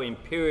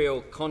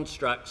pseudo-imperial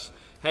constructs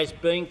has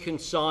been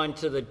consigned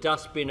to the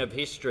dustbin of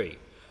history.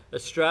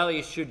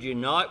 Australia should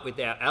unite with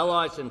our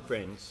allies and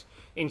friends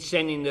in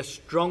sending the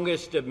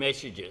strongest of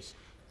messages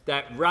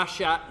that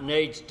Russia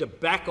needs to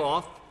back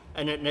off,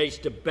 and it needs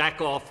to back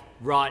off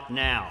right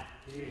now.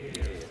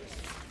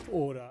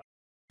 Order.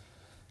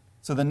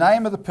 So the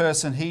name of the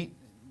person,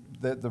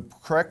 the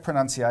correct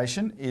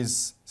pronunciation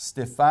is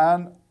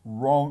Stefan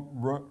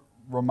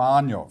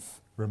Romanyev.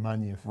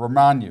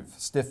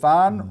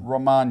 Stefan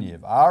Romanyev,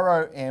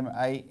 R-O-M-A-N-I-W,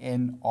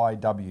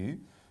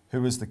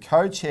 who is the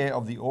co-chair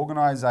of the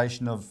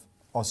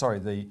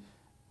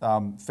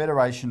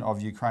Federation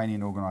of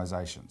Ukrainian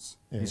Organisations,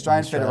 the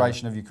Australian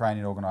Federation of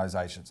Ukrainian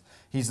Organisations.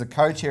 He's the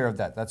co-chair of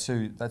that. That's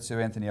who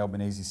Anthony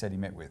Albanese said he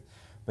met with.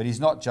 But he's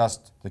not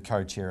just the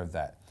co-chair of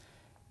that.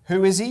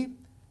 Who is he?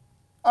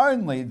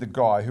 Only the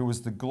guy who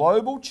was the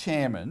global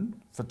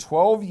chairman for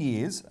 12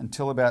 years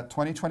until about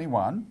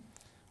 2021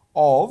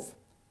 of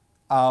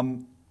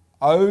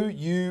oun-b,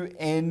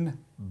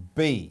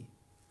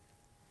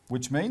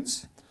 which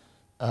means?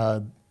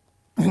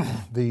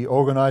 The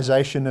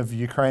Organisation of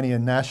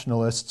Ukrainian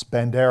Nationalists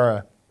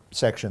Bandera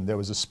section. There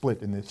was a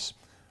split in this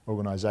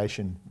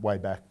organisation way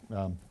back.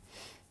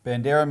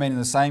 Bandera meaning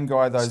the same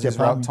guy those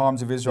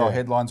Times of Israel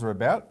headlines were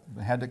about?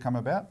 How did it come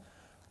about?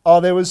 Oh,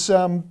 there was,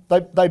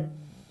 they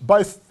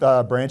both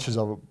branches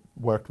of it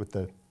worked with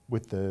the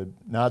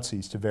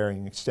Nazis to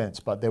varying extents,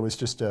 but there was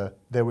just more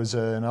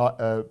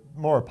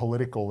a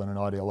political and an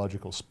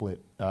ideological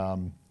split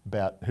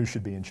about who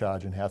should be in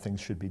charge and how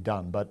things should be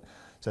done. But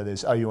so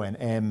there's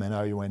oun-m and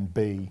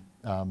oun-b,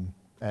 the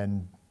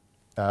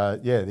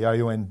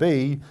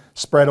oun-b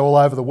spread all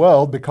over the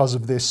world because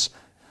of this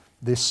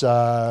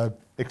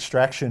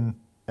extraction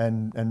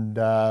and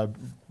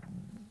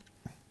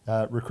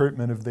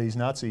recruitment of these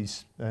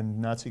Nazis and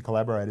Nazi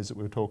collaborators that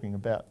we were talking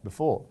about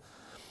before.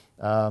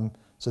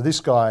 So this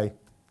guy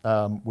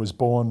was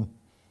born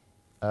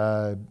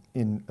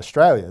in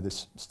Australia,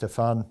 this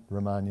Stefan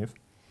Romaniev,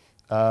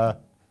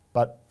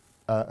 but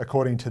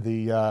according to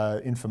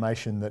the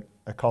information that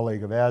a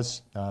colleague of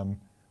ours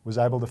was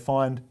able to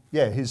find,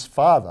 his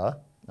father,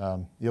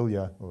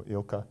 Ilya or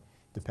Ilka,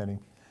 depending,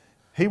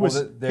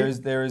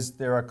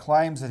 there are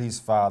claims that his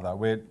father.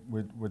 We're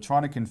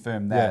trying to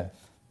confirm that. Yeah.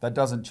 That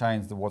doesn't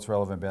change what's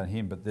relevant about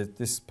him, but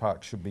this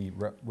part should be.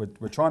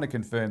 We're trying to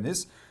confirm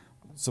this,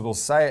 so we'll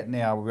say it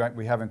now.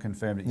 We haven't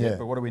confirmed it yet,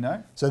 but what do we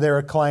know? So there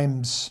are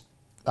claims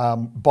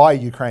by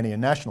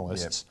Ukrainian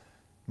nationalists,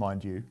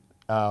 mind you,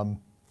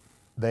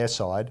 their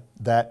side,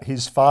 that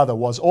his father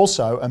was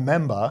also a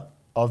member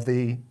of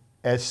the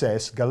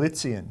SS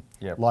Galician,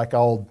 like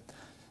old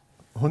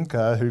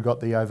Hunka, who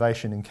got the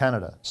ovation in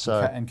Canada.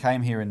 And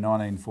came here in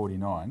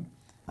 1949.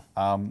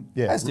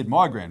 As did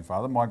my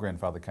grandfather. My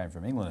grandfather came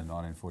from England in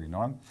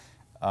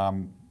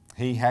 1949.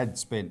 He had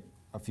spent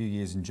a few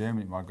years in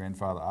Germany, my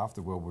grandfather,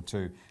 after World War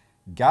II,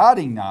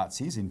 guarding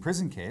Nazis in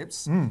prison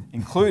camps,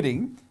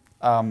 including,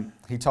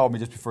 he told me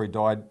just before he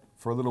died,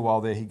 for a little while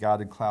there, he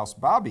guarded Klaus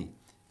Barbie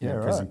in a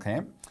prison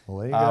camp. Well,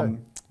 there you go.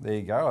 There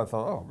you go. I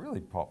thought, oh,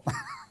 really, Pop?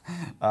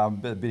 A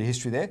bit of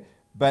history there.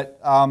 But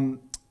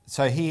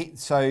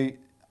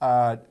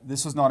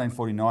this was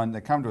 1949.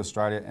 They come to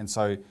Australia, and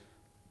so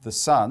the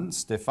son,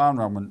 Stefan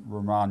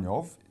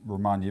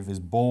Romaniev, is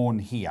born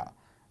here,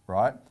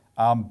 right?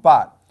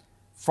 But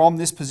from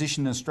this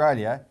position in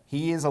Australia,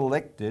 he is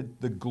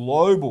elected the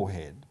global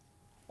head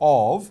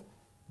of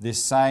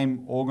this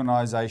same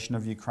organisation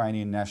of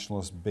Ukrainian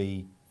nationalists,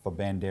 B for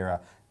Bandera,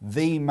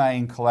 the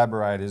main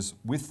collaborators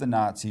with the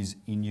Nazis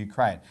in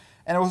Ukraine.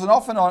 And it was an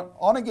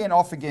on-again,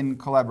 off-again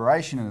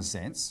collaboration in a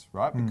sense,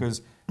 right?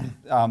 Because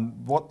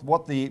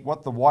what the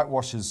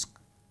whitewashers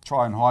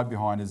try and hide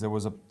behind is there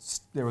was a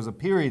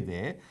period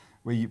there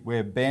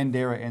where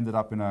Bandera ended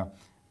up in a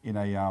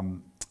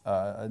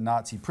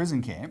Nazi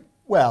prison camp.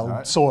 Well,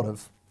 right? Sort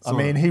of. I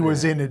mean, he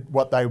was in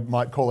what they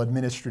might call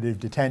administrative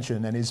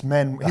detention, and his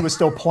men, he was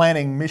still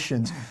planning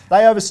missions.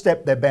 They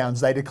overstepped their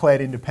bounds. They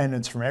declared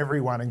independence from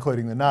everyone,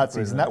 including the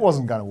Nazis, and that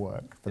wasn't going to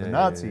work for the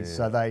Nazis.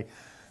 So they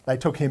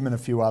took him and a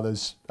few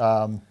others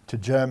to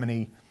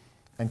Germany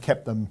and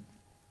kept them,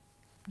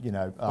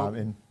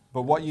 in...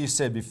 But what you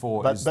said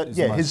before is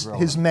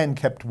his men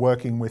kept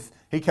working with,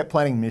 he kept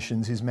planning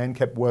missions, his men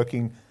kept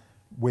working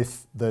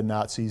with the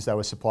Nazis. They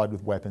were supplied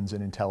with weapons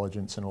and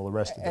intelligence and all the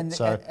rest of it.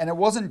 And it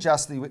wasn't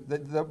just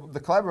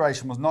the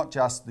collaboration was not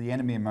just the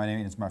enemy of my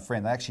enemy is my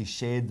friend. They actually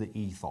shared the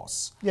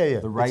ethos.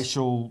 The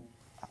racial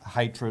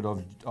hatred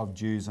of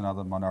Jews and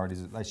other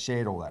minorities. They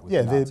shared all that with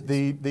the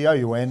Nazis. The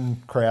OUN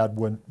crowd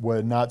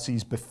were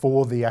Nazis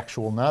before the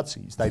actual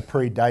Nazis. They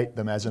predate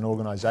them as an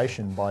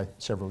organisation by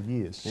several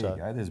years. There you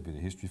go. There's a bit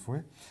of history for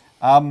you.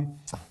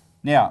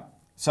 Now,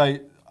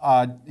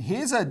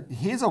 here's a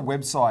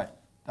website.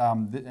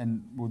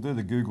 And we'll do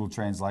the Google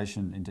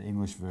translation into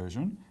English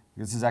version.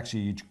 This is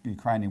actually a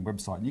Ukrainian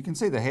website. And you can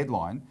see the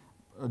headline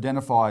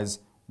identifies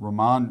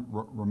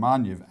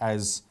Romaniev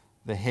as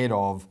the head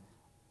of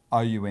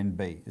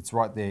oun-b. It's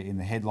right there in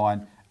the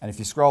headline. And if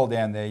you scroll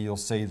down there, you'll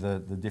see the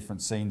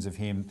different scenes of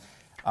him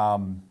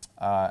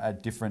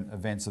at different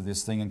events of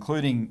this thing,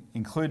 including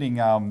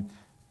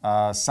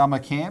summer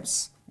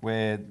camps,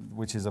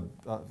 which is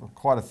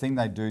quite a thing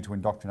they do to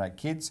indoctrinate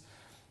kids.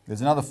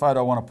 There's another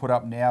photo I want to put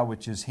up now,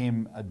 which is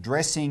him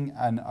addressing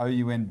an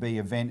oun-b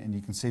event, and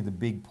you can see the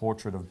big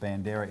portrait of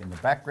Bandera in the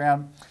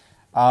background.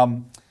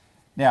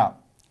 Now,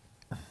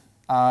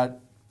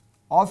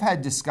 I've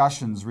had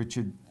discussions,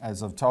 Richard,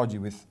 as I've told you,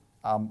 with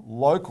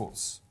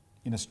locals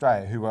in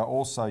Australia who are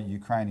also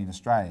Ukrainian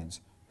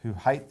Australians who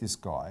hate this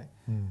guy,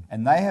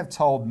 and they have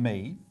told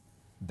me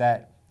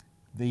that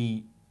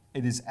it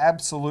is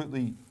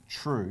absolutely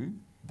true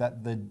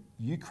that the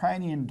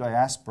Ukrainian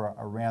diaspora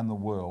around the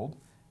world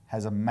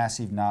has a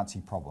massive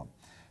Nazi problem.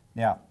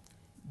 Now,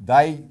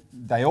 they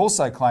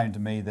also claim to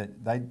me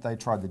that they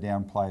tried to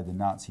downplay the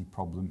Nazi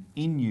problem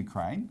in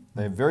Ukraine.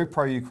 They're very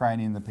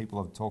pro-Ukrainian, the people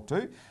I've talked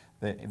to.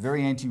 They're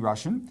very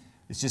anti-Russian.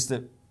 It's just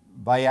that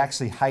they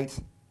actually hate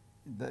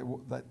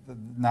the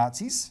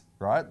Nazis,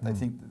 right? They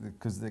think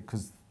because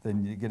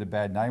then you get a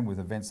bad name with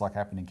events like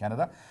happened in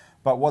Canada.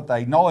 But what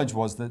they acknowledged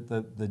was that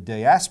the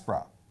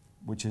diaspora,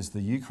 which is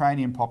the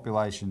Ukrainian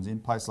populations in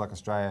places like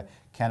Australia,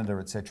 Canada,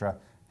 etc.,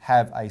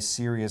 have a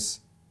serious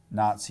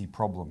Nazi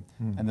problem.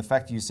 And the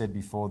fact you said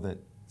before that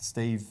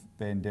Steve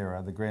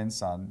Bandera, the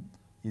grandson,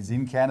 is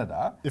in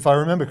Canada. If I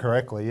remember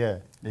correctly,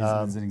 is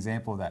an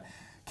example of that.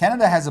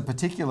 Canada has a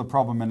particular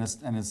problem and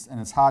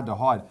it's hard to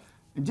hide.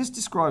 And just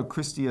describe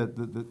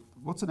Chrystia,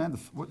 what's her name?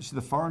 She's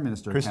the foreign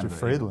minister of Chrystia Canada.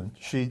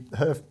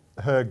 Freeland.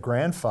 Her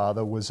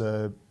grandfather was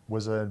a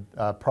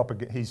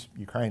he's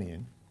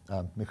Ukrainian,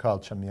 Mikhail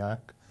Chemyak.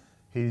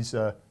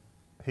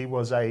 He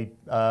was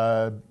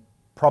a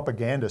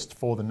propagandist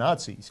for the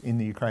Nazis in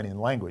the Ukrainian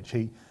language.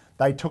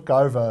 They took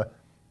over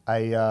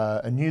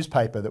a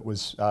newspaper that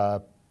was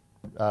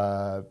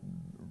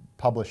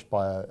published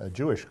by a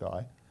Jewish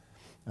guy,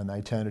 and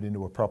they turned it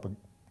into a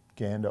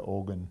propaganda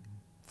organ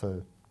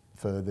for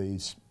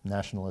these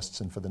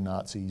nationalists and for the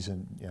Nazis,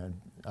 and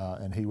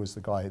and he was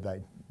the guy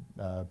they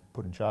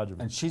put in charge of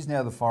it. And she's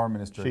now the foreign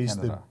minister of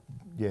Canada.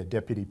 She's the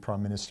deputy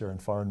prime minister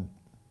and foreign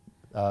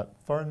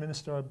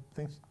minister, I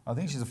think. I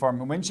think she's a foreign.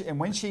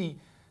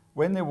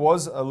 When there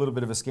was a little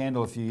bit of a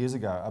scandal a few years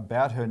ago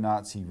about her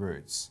Nazi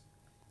roots,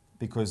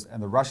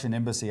 and the Russian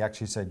embassy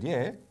actually said,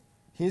 yeah,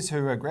 here's who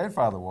her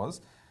grandfather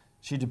was.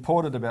 She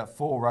deported about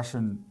 4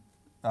 Russian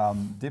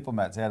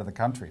diplomats out of the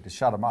country to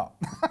shut them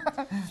up.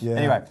 Yeah.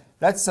 Anyway,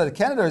 so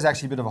Canada is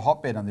actually a bit of a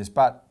hotbed on this,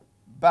 but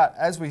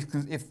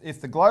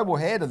if the global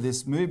head of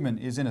this movement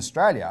is in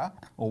Australia,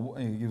 or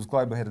it was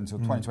global head until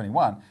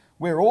 2021,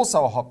 we're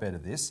also a hotbed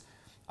of this.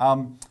 I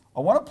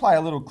want to play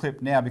a little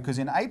clip now because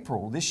in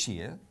April this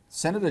year,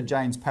 Senator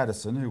James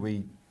Paterson, who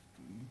we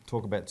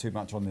talk about too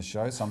much on this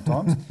show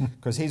sometimes,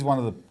 because he's one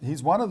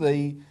of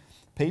the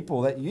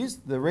people that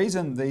used the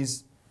reason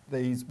this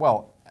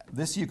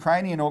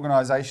Ukrainian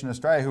organisation in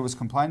Australia who was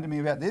complaining to me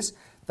about this,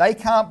 they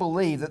can't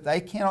believe that they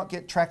cannot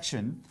get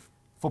traction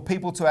for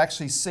people to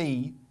actually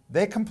see.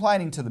 They're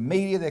complaining to the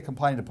media, they're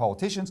complaining to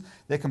politicians,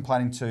 they're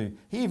complaining to,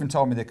 he even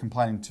told me they're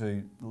complaining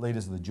to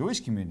leaders of the Jewish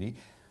community.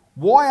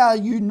 Why are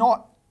you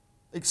not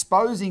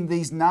exposing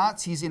these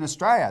Nazis in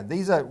Australia?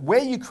 We're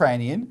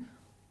Ukrainian,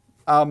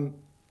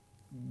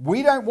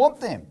 we don't want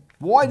them.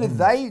 Why do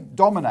they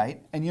dominate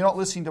and you're not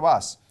listening to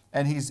us?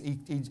 And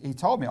he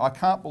told me, I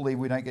can't believe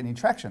we don't get any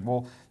traction.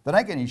 Well, they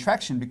don't get any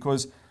traction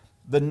because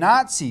the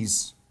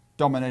Nazis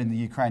dominating the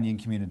Ukrainian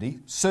community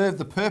serve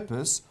the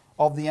purpose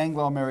of the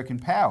Anglo-American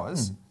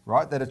powers,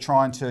 right, that are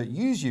trying to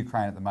use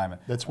Ukraine at the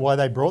moment. That's why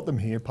they brought them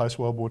here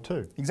post-World War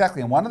II.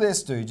 Exactly, and one of their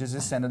stooges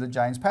is Senator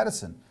James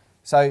Paterson.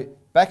 So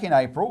back in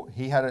April,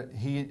 he had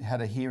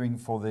a hearing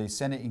for the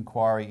Senate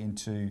inquiry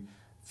into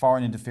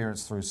foreign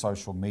interference through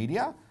social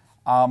media.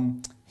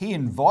 He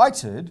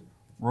invited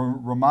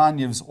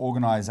Romanyev's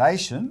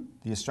organisation,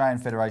 the Australian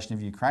Federation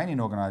of Ukrainian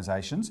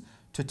Organisations,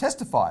 to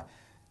testify.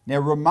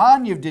 Now,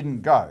 Romanyev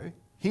didn't go.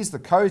 He's the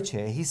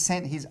co-chair. He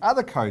sent his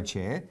other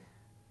co-chair,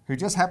 who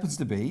just happens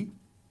to be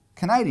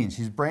Canadian.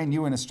 She's brand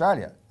new in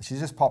Australia. She's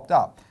just popped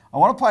up. I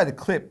want to play the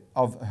clip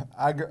of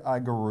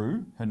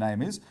Agaru, her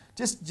name is.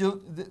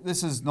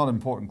 This is not an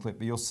important clip,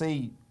 but you'll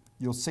see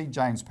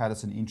James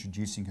Paterson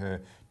introducing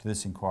her to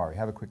this inquiry.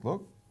 Have a quick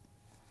look.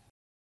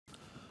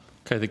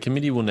 Okay, the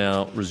committee will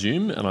now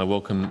resume, and I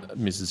welcome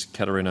Mrs.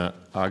 Katerina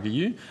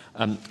Agaru.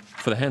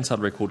 For the Hansard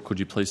record, could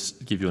you please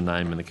give your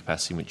name and the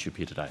capacity in which you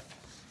appear today?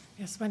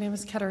 Yes, my name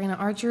is Katerina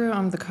Agaru.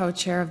 I'm the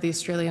co-chair of the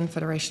Australian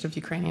Federation of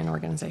Ukrainian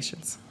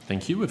Organisations.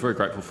 Thank you. We're very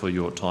grateful for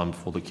your time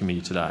before the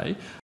committee today.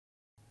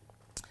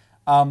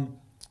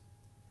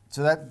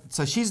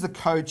 So she's the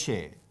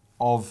co-chair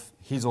of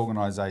his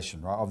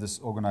organisation, right? Of this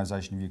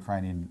organisation of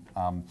Ukrainian.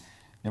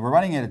 Now we're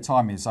running out of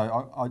time here,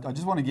 so I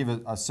just want to give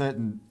a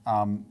certain.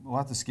 We'll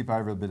have to skip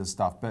over a bit of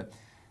stuff, but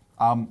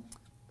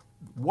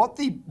what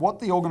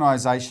the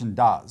organisation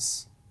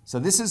does. So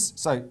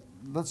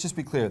let's just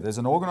be clear. There's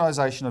an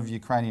organisation of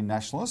Ukrainian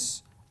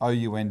nationalists,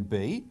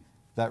 oun-b,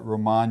 that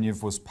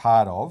Romanyev was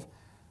part of.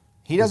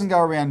 He doesn't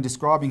go around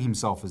describing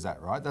himself as that,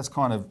 right? That's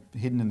kind of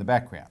hidden in the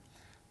background.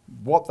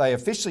 What they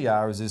officially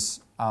are is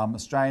this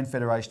Australian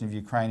Federation of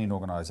Ukrainian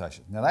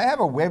Organisations. Now they have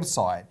a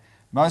website,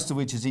 most of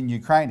which is in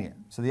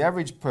Ukrainian. So the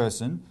average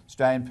person,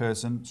 Australian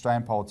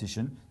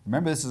politician,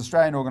 remember this is an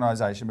Australian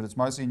organisation, but it's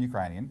mostly in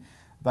Ukrainian,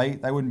 they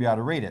wouldn't be able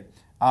to read it.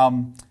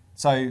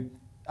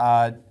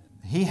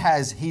 He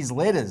has his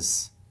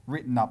letters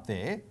written up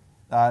there.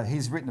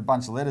 He's written a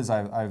bunch of letters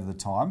over the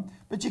time,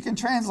 but you can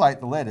translate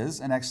the letters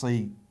and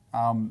actually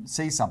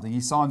see something.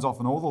 He signs off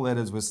on all the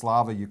letters with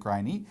Slava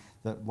Ukraini,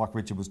 that, like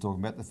Richard was talking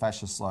about, the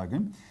fascist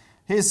slogan.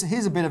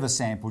 Here's a bit of a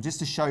sample, just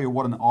to show you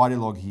what an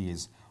ideologue he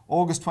is.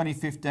 August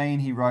 2015,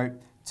 he wrote,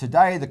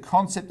 "Today, the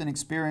concept and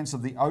experience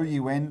of the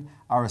OUN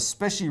are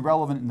especially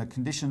relevant in the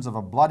conditions of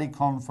a bloody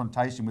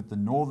confrontation with the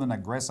northern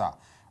aggressor,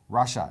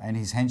 Russia, and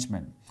his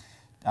henchmen."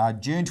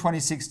 June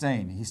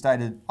 2016, he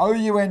stated,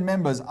 "OUN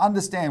members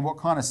understand what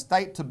kind of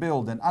state to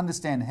build and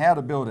understand how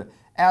to build it.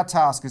 Our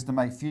task is to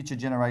make future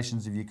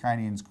generations of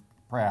Ukrainians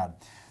proud.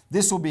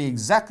 This will be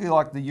exactly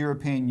like the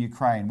European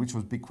Ukraine, which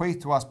was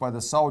bequeathed to us by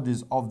the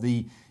soldiers of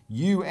the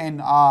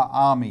UNR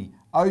Army,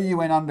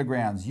 OUN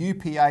Undergrounds,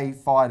 UPA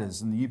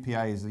fighters," and the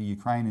UPA is the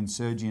Ukrainian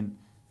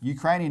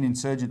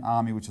Insurgent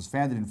Army, which was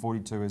founded in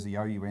 1942 as the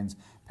OUN's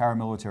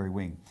paramilitary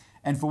wing,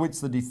 "and for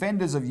which the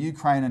defenders of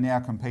Ukraine are now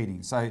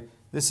competing." So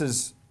this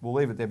is, we'll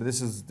leave it there, but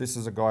this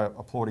is a guy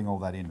applauding all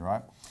that in,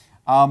 right?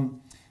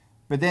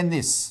 But then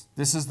this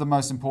is the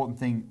most important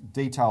thing,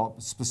 detail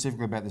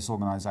specifically about this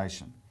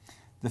organisation.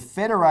 The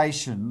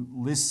Federation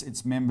lists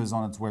its members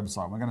on its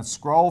website. We're going to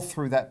scroll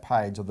through that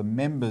page of the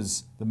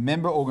members, the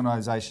member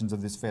organisations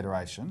of this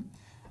federation.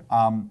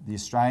 The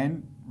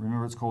Australian,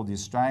 remember it's called the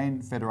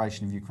Australian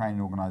Federation of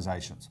Ukrainian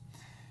Organisations.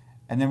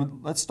 And then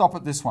let's stop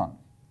at this one.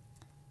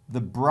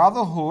 The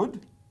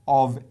Brotherhood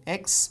of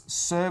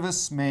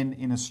Ex-Servicemen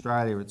in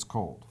Australia, it's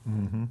called,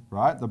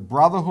 right? The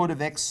Brotherhood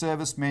of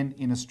Ex-Servicemen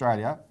in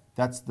Australia.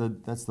 That's the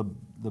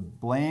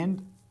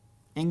bland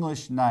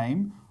English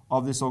name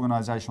of this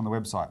organisation on the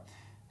website.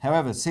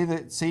 However, see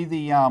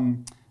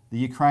the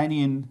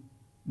Ukrainian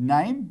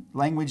name,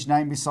 language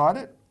name beside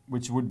it,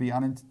 which would be I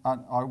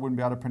wouldn't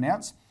be able to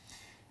pronounce.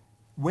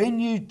 When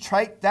you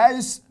take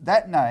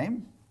that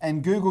name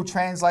and Google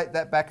translate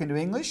that back into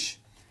English,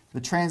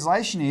 the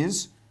translation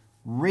is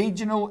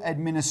Regional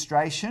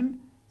Administration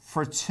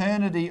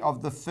Fraternity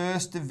of the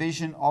 1st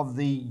Division of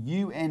the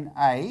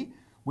UNA,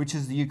 which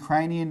is the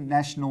Ukrainian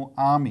National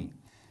Army.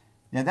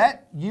 Now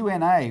that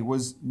UNA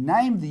was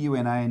named the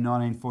UNA in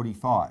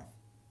 1945.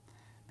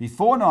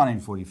 Before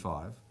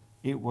 1945,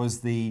 it was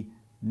the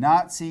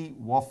Nazi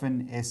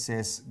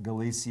Waffen-SS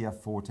Galicia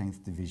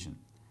 14th Division,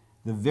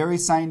 the very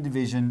same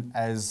division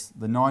as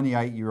the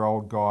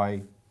 98-year-old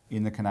guy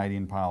in the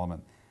Canadian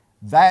Parliament.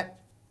 That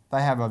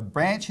they have a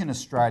branch in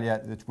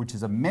Australia which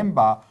is a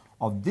member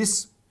of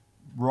this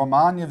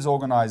Romanev's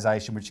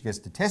organisation, which gets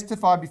to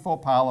testify before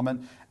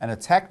Parliament and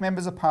attack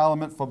members of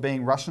Parliament for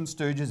being Russian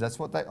stooges. That's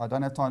what I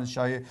don't have time to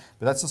show you,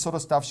 but that's the sort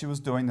of stuff she was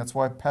doing. That's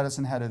why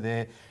Patterson had her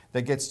there.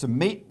 That gets to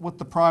meet with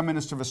the Prime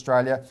Minister of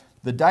Australia.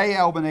 The day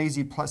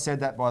Albanese said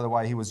that, by the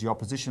way, he was the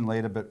opposition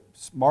leader, but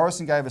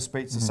Morrison gave a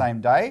speech the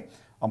same day.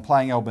 I'm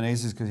playing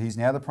Albanese because he's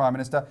now the Prime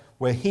Minister,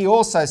 where he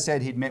also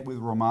said he'd met with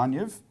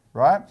Romanev,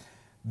 right?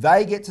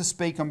 They get to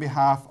speak on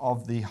behalf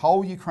of the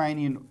whole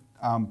Ukrainian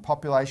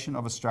population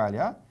of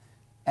Australia,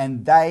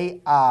 and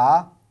they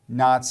are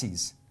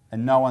Nazis,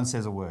 and no one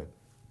says a word.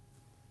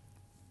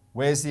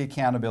 Where's the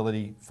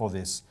accountability for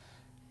this?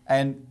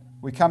 And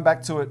we come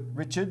back to it,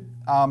 Richard.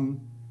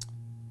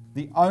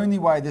 The only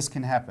way this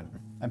can happen,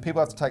 and people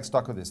have to take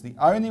stock of this, the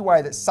only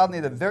way that suddenly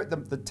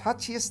the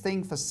touchiest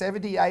thing for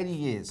 70, 80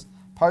 years,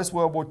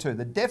 post-World War II,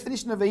 the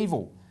definition of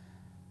evil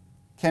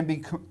can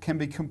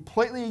be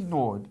completely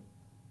ignored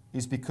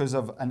is because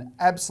of an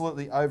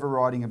absolutely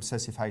overriding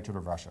obsessive hatred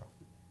of Russia.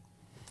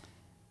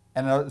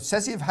 And an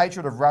obsessive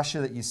hatred of Russia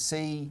that you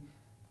see,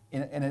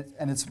 and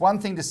it's one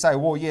thing to say,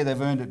 well, yeah,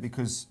 they've earned it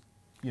because,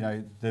 you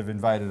know, they've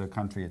invaded a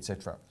country,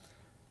 etc.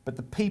 But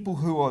the people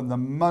who are the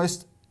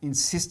most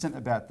insistent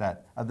about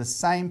that are the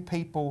same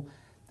people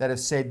that have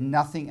said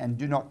nothing and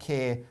do not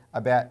care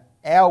about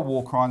our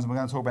war crimes, and we're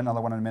going to talk about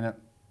another one in a minute,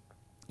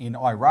 in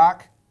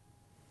Iraq,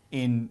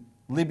 in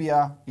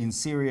Libya, in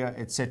Syria,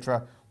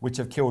 etc., which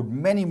have killed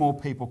many more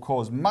people,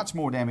 caused much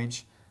more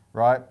damage,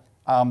 right?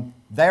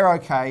 They're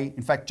okay.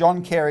 In fact,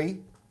 John Kerry,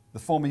 the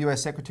former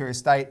US Secretary of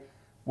State,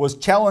 was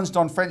challenged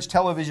on French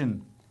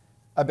television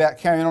about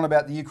carrying on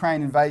about the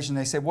Ukraine invasion.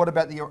 They said, what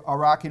about the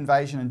Iraq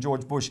invasion and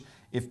George Bush?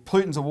 If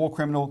Putin's a war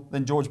criminal,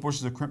 then George Bush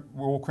is a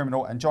war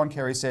criminal. And John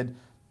Kerry said,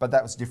 but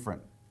that was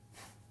different,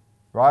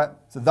 right?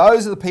 So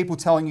those are the people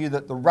telling you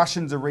that the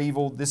Russians are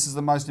evil, this is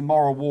the most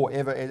immoral war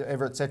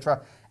ever,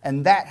 etc.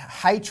 And that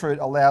hatred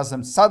allows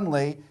them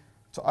suddenly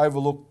to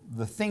overlook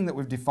the thing that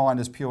we've defined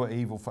as pure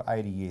evil for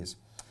 80 years.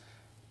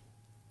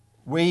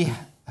 We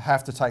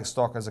have to take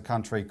stock as a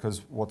country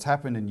because what's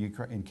happened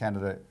in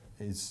Canada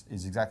is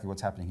exactly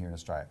what's happening here in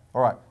Australia.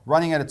 All right,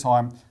 running out of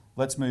time,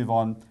 let's move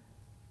on.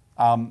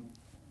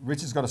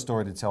 Richard's got a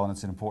story to tell and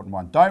it's an important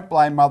one. Don't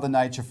blame Mother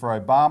Nature for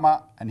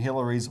Obama and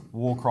Hillary's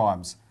war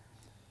crimes.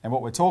 And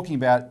what we're talking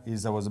about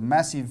is there was a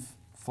massive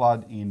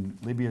flood in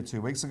Libya 2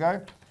 weeks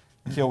ago,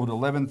 killed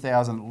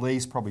 11,000 at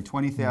least, probably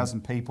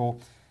 20,000 people.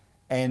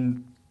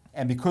 And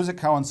because it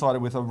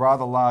coincided with a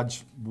rather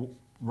large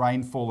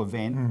rainfall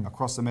event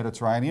across the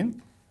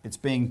Mediterranean, it's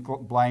being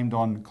blamed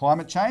on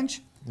climate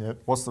change. Yep.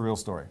 What's the real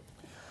story?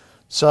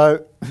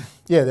 So,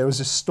 yeah, there was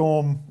a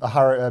storm,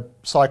 a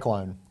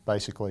cyclone,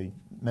 basically,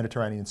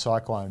 Mediterranean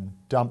cyclone,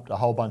 dumped a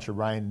whole bunch of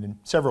rain in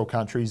several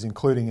countries,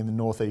 including in the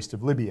northeast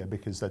of Libya,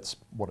 because that's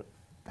what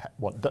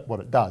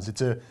it does.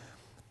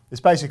 It's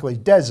basically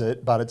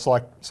desert, but it's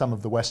like some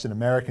of the Western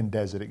American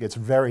desert. It gets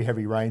very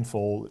heavy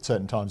rainfall at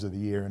certain times of the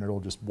year, and it all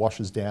just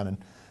washes down and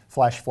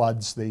flash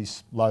floods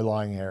these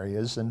low-lying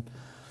areas. And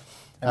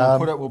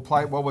we'll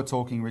play while we're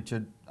talking,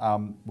 Richard.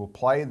 We'll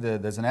play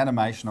there's an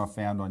animation I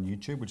found on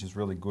YouTube, which is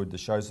really good, that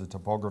shows the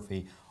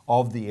topography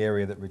of the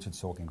area that Richard's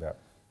talking about.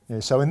 Yeah,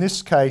 so in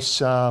this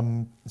case,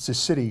 it's a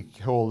city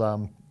called,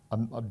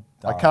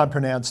 I can't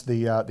pronounce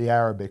the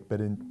Arabic, but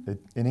in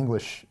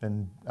English,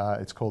 and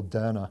it's called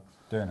Derna.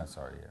 Derna,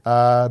 sorry.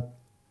 Yeah.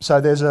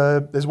 So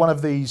there's one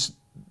of these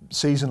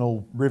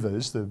seasonal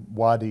rivers, the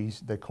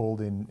wadis, they're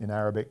called in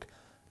Arabic,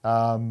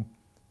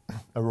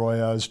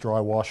 arroyos,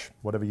 dry wash,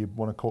 whatever you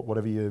want to call,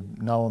 whatever you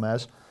know them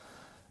as.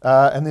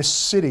 And this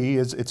city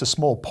it's a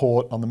small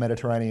port on the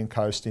Mediterranean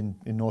coast in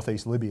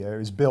northeast Libya,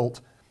 is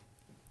built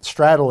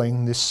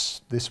straddling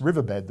this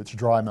riverbed that's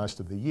dry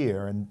most of the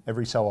year, and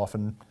every so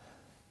often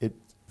it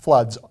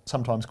floods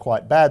sometimes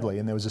quite badly.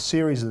 And there was a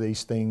series of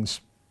these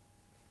things,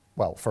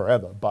 well,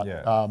 forever, but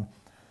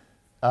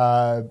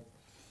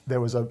there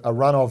was a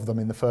run of them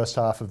in the first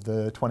half of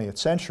the 20th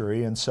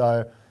century. And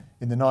so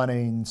in the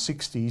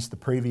 1960s,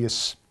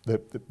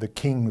 the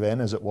king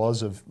then, as it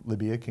was, of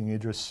Libya, King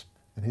Idris,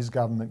 and his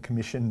government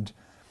commissioned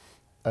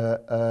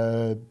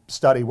a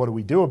study, what do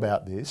we do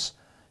about this?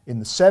 In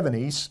the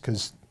 70s,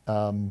 because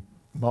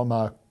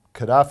Muammar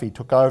Gaddafi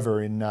took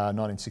over in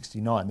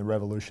 1969, the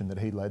revolution that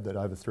he led that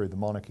overthrew the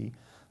monarchy,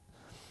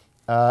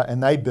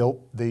 and they built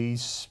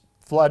these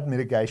flood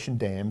mitigation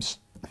dams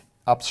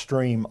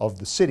upstream of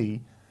the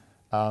city,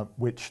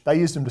 which they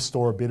used them to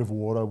store a bit of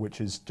water,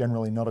 which is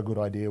generally not a good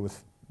idea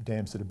with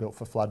dams that are built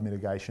for flood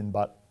mitigation,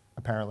 but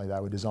apparently they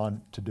were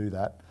designed to do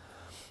that.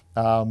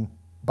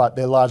 But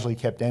they're largely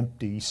kept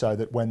empty so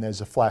that when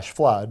there's a flash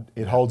flood,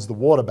 it holds the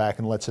water back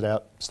and lets it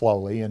out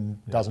slowly and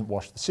doesn't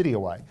wash the city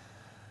away.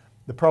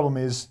 The problem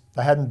is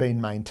they hadn't been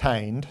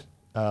maintained.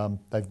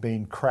 They've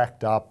been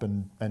cracked up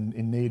and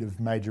in need of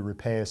major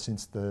repair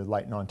since the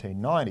late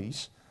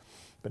 1990s,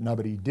 but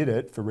nobody did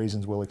it for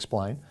reasons we'll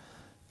explain.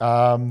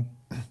 And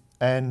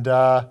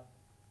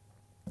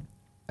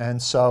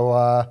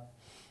so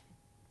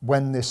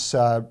when this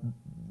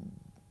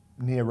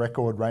near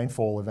record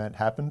rainfall event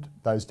happened,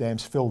 those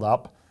dams filled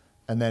up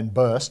and then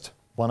burst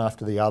one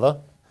after the other.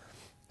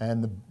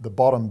 And the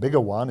bottom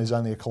bigger one is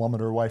only 1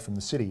 kilometre away from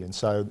the city. And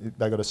so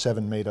they got a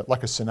 7 metre,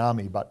 like a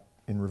tsunami, but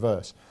in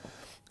reverse,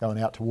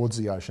 going out towards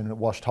the ocean. And it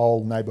washed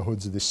whole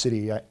neighbourhoods of this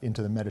city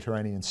into the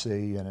Mediterranean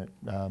Sea, and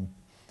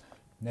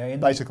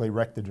it basically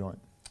wrecked the joint.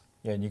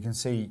 Yeah, and you can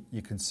see,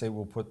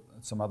 we'll put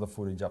some other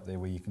footage up there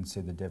where you can see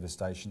the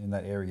devastation in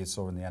that area you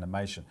saw in the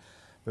animation.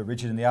 But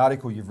Richard, in the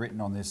article you've written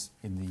on this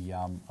in the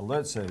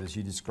alert service,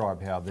 you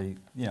describe how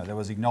there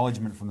was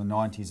acknowledgement from the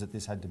 90s that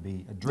this had to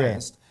be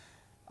addressed,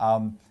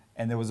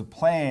 and there was a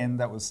plan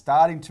that was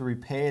starting to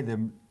repair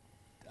them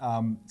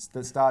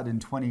that started in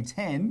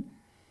 2010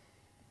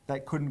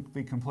 that couldn't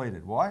be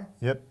completed. Why?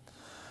 Yep.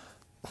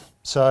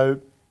 So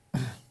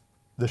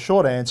the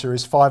short answer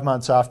is 5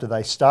 months after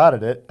they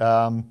started it,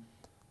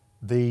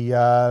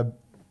 the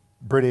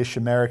British,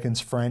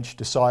 Americans, French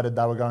decided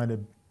they were going to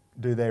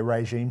do their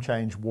regime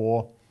change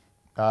war,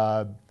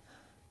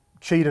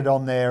 cheated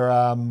on their,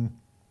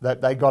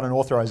 that they got an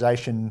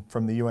authorisation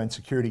from the UN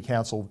Security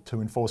Council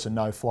to enforce a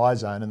no-fly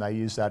zone, and they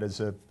used that as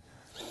a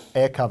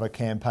air cover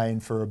campaign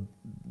for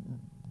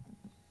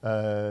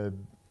a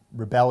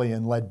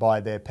rebellion led by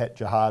their pet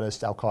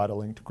jihadist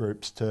Al-Qaeda-linked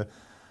groups to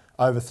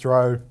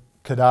overthrow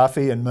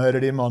Gaddafi and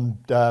murdered him on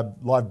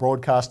live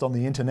broadcast on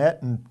the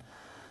internet. And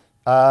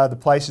the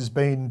place has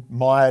been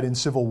mired in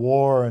civil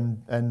war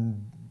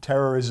and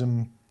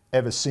terrorism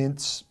ever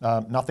since.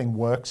 Nothing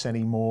works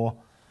anymore.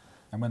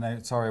 And when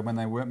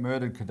they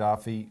murdered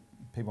Gaddafi,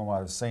 people might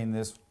have seen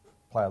this.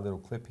 Play a little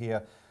clip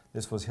here.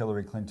 This was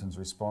Hillary Clinton's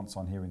response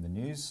on hearing the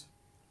news.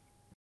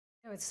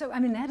 So, I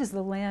mean, that is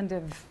the land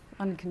of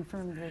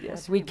unconfirmed.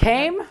 Yes, we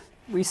came,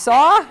 we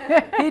saw,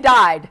 he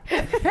died.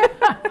 Did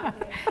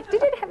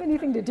it have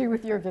anything to do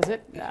with your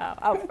visit? No,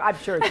 I'm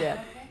sure it did.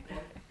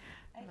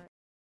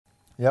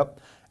 Yep.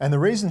 And the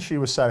reason she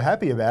was so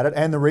happy about it,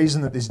 and the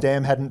reason that this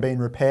dam hadn't been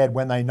repaired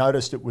when they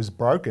noticed it was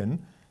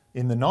broken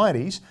in the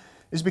 90s,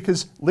 is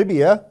because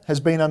Libya has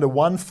been under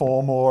one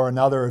form or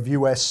another of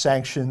US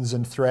sanctions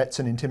and threats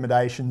and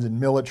intimidations and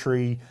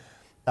military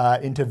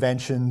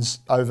interventions,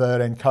 overt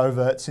and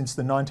covert, since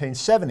the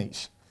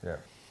 1970s. Yeah.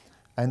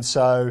 And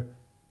so...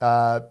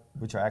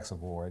 which are acts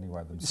of war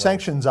anyway themselves.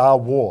 Sanctions are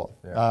war.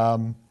 Yeah.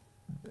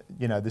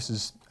 You know, this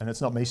is, and it's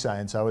not me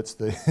saying so, it's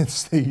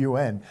the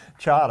UN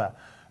Charter.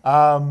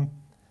 Yeah,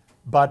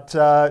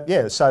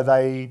 so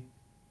they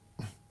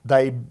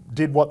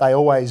did what they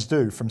always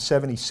do. From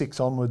 76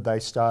 onward, they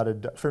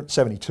started, from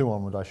 72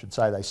 onward, I should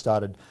say, they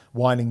started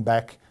winding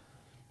back.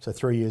 So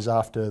 3 years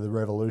after the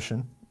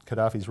revolution,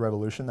 Gaddafi's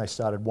revolution, they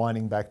started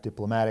winding back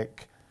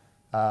diplomatic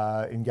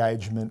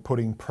engagement,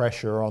 putting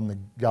pressure on the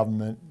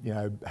government, you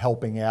know,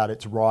 helping out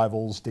its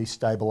rivals,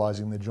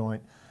 destabilising the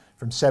joint.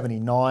 From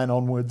 79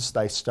 onwards,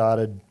 they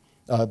started,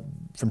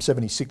 from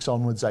 76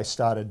 onwards, they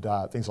started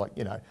things like,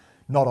 you know,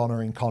 not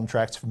honouring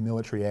contracts for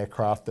military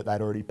aircraft that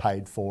they'd already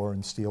paid for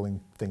and stealing,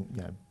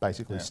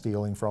 basically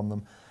stealing from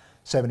them.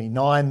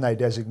 79, they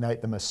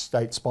designate them a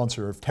state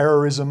sponsor of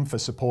terrorism for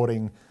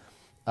supporting,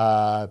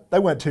 they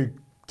weren't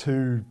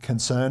too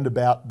concerned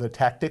about the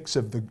tactics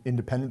of the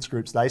independence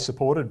groups they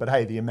supported, but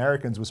hey, the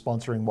Americans were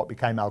sponsoring what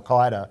became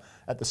Al-Qaeda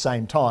at the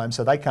same time,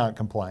 so they can't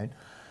complain.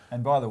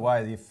 And by the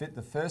way,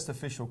 the first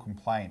official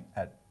complaint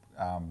at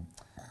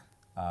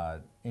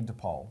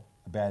Interpol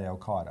about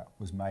Al-Qaeda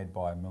was made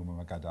by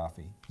Muammar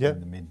Gaddafi in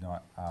the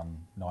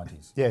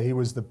mid-90s. Yeah, he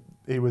was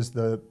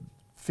the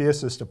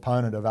fiercest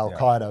opponent of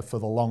Al-Qaeda for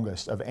the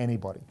longest of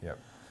anybody. Yep.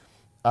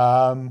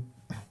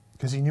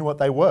 Because he knew what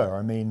they were.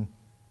 I mean,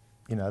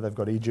 you know, they've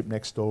got Egypt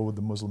next door with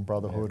the Muslim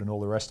Brotherhood and all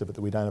the rest of it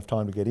that we don't have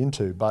time to get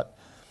into. But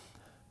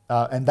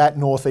and that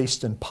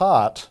northeastern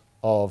part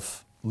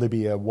of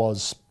Libya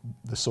was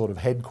the sort of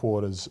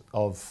headquarters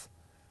of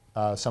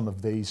some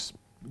of these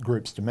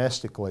groups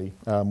domestically,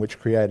 which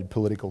created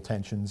political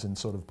tensions and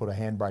sort of put a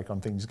handbrake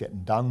on things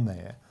getting done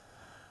there,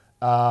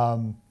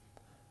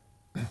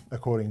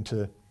 according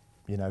to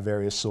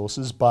various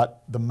sources.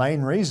 But the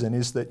main reason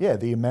is that,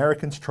 the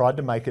Americans tried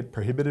to make it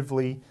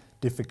prohibitively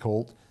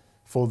difficult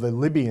for the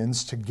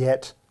Libyans to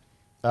get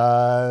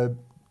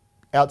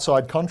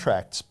outside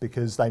contracts,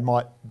 because they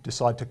might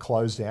decide to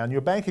close down your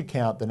bank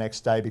account the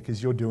next day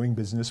because you're doing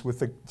business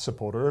with a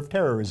supporter of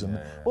terrorism.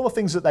 All the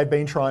things that they've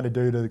been trying to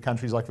do to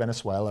countries like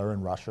Venezuela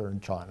and Russia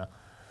and China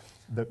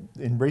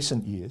in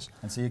recent years.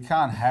 And so you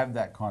can't have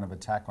that kind of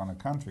attack on a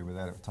country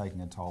without it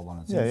taking a toll on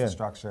its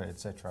infrastructure,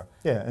 etc.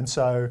 Yeah, and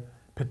so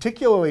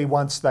particularly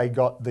once they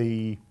got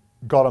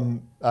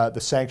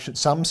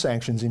some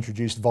sanctions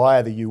introduced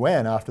via the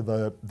UN after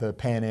the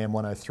Pan Am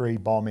 103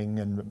 bombing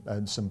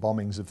and some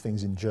bombings of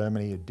things in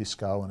Germany, a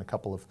disco and a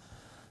couple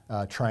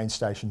of train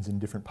stations in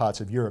different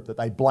parts of Europe that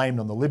they blamed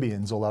on the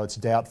Libyans, although it's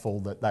doubtful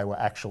that they were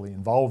actually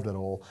involved at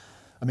all.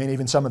 I mean,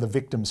 even some of the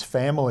victims'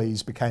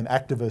 families became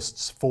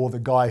activists for the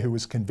guy who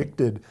was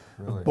convicted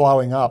of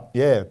blowing up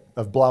the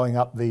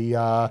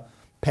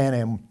Pan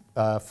Am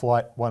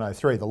Flight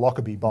 103, the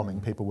Lockerbie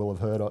bombing, people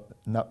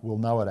will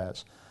know it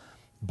as.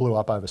 Blew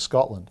up over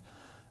Scotland,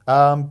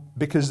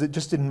 because it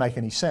just didn't make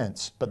any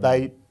sense. But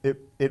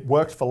it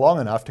worked for long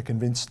enough to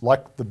convince,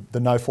 like the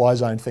no-fly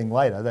zone thing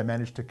later, they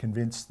managed to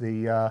convince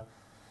the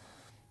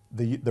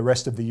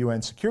rest of the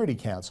UN Security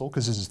Council,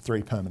 because this is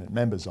 3 permanent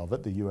members of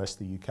it, the US,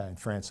 the UK and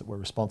France, that were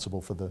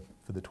responsible for the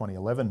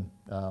 2011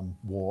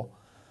 war.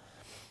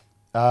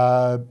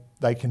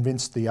 They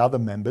convinced the other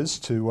members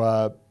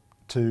to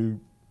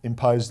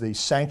impose these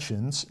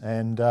sanctions,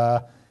 and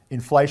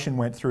inflation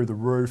went through the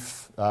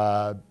roof.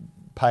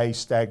 Pay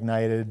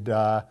stagnated,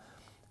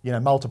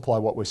 multiply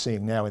what we're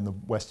seeing now in the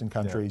Western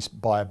countries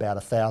by about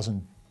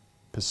 1,000%,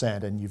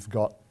 and you've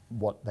got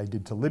what they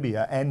did to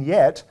Libya. And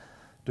yet,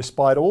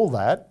 despite all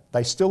that,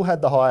 they still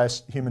had the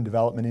highest Human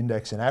Development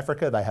Index in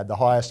Africa, they had the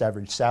highest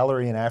average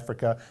salary in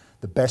Africa,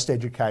 the best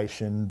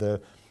education,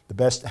 the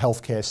best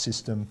healthcare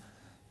system.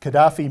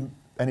 Gaddafi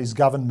and his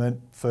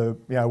government, for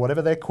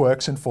whatever their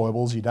quirks and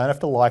foibles, you don't have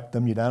to like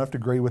them, you don't have to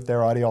agree with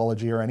their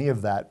ideology or any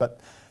of that, but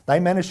they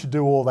managed to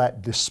do all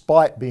that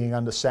despite being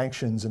under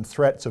sanctions and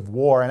threats of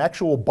war and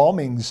actual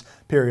bombings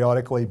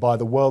periodically by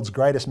the world's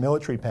greatest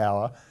military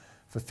power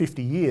for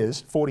 40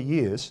 years.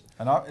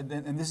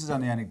 And this is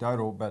only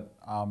anecdotal, but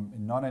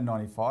in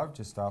 1995,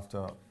 just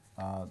after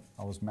I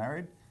was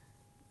married,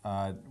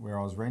 where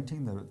I was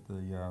renting,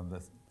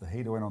 the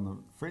heater went on the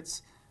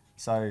fritz.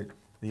 So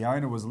the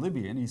owner was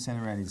Libyan. He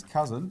sent around his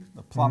cousin,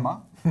 the plumber,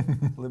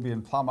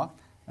 Libyan plumber,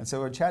 and so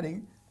we were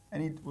chatting.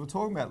 And we were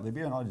talking about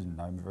Libya, and I didn't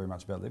know very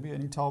much about Libya,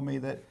 and he told me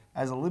that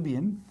as a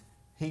Libyan,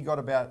 he got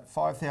about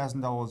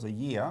 $5,000 a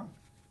year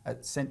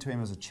sent to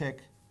him as a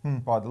cheque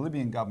by the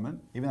Libyan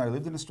government. Even though he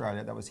lived in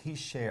Australia, that was his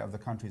share of the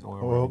country's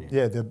oil revenue.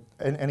 Yeah,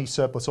 any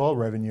surplus oil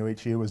revenue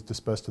each year was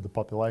dispersed to the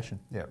population.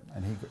 Yeah,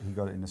 and he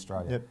got it in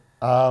Australia.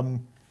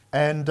 Yep.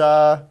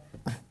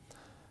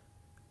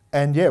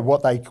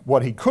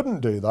 What he couldn't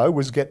do though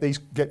was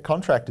get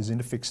contractors in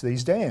to fix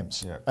these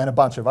dams and a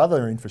bunch of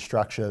other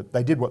infrastructure.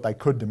 They did what they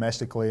could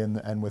domestically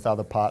and with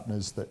other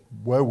partners that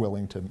were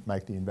willing to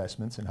make the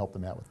investments and help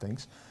them out with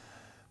things.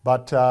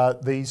 But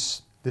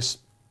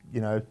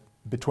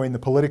between the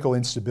political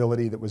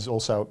instability that was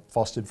also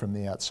fostered from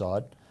the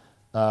outside,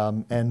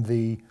 and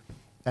the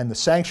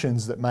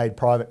sanctions that made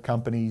private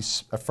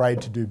companies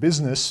afraid to do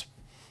business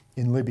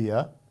in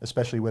Libya,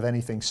 especially with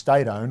anything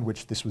state-owned,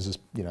 which this was,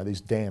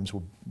 these dams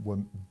were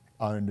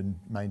owned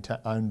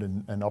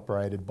and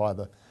operated by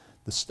the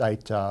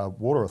state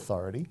water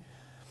authority.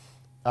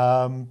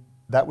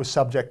 That was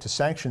subject to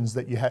sanctions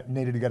that you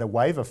needed to get a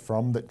waiver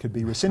from that could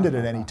be rescinded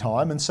at any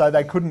time, and so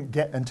they couldn't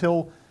get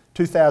until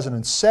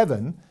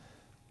 2007,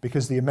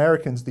 because the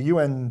Americans, the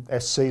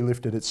UNSC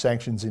lifted its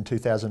sanctions in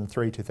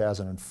 2003,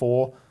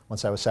 2004,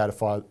 once they were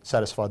satisfied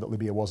that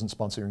Libya wasn't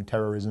sponsoring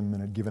terrorism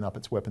and had given up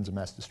its weapons of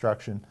mass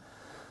destruction.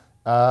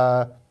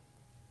 The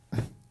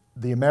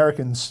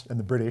Americans and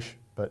the British,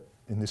 but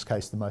in this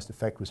case the most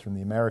effect was from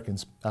the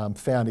Americans,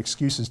 found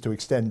excuses to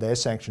extend their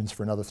sanctions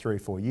for another 3 or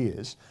 4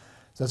 years.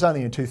 So it's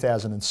only in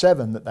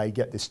 2007 that they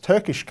get this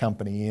Turkish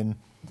company in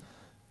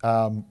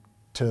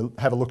to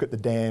have a look at the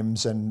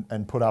dams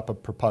and put up a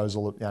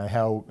proposal of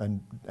how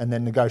and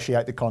then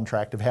negotiate the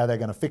contract of how they're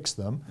going to fix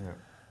them. Yeah.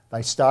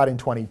 They start in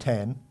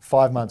 2010.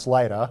 5 months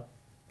later,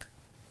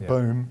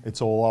 boom,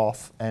 it's all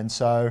off. And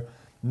so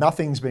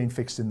nothing's been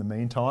fixed in the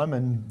meantime,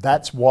 and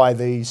that's why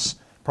these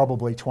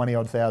probably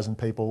 20-odd thousand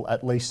people,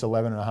 at least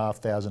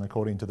 11,500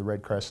 according to the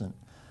Red Crescent,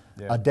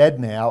 are dead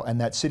now,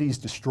 and that city's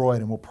destroyed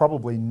and will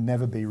probably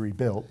never be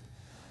rebuilt.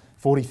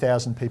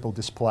 40,000 people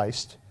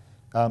displaced.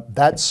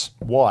 That's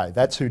why.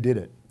 That's who did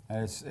it.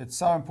 And it's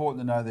so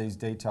important to know these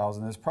details,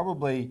 and there's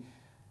probably,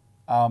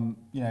 the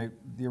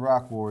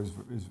Iraq War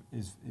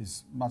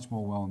is much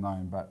more well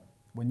known, but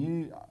when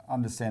you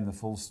understand the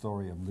full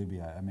story of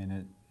Libya, I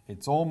mean,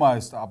 it's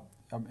almost up.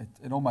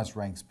 It almost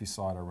ranks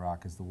beside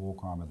Iraq as the war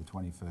crime of the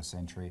 21st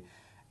century.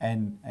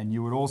 And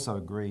you would also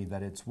agree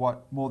that it's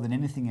what, more than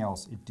anything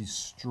else, it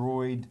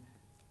destroyed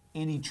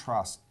any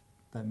trust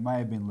that may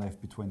have been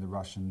left between the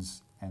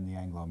Russians and the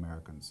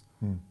Anglo-Americans.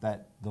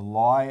 That the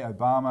lie,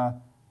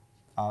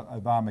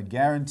 Obama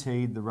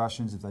guaranteed the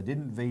Russians, if they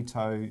didn't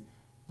veto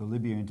the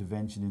Libya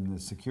intervention in the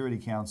Security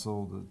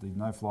Council, the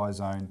no-fly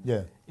zone,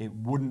 it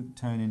wouldn't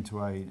turn into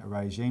a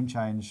regime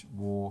change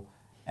war,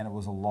 and it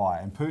was a lie.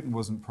 And Putin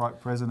wasn't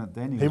president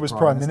then. He was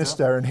Prime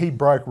Minister, and he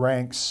broke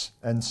ranks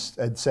and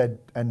said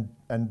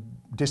and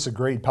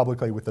disagreed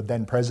publicly with the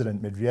then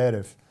President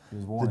Medvedev. He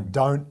was warning.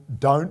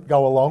 Don't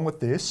go along with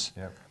this.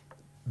 Yep.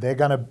 They're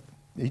going to.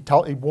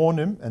 He warned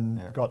him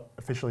and got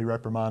officially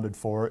reprimanded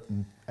for it,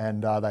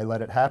 and they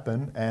let it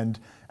happen.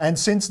 And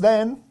since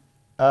then,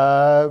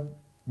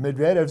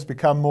 Medvedev's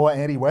become more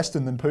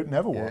anti-Western than Putin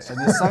ever was. And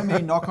there's so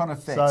many knock-on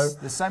effects.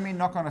 There's so many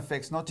knock-on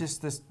effects, not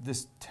just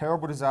this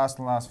terrible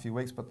disaster in the last few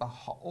weeks, but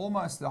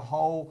almost the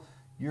whole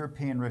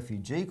European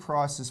refugee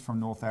crisis from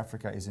North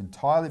Africa is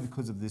entirely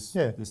because of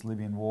this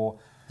Libyan war.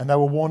 And they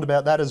were warned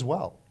about that as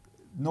well.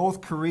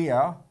 North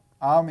Korea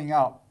arming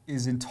up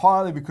is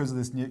entirely because of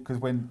this, because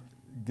when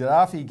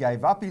Gaddafi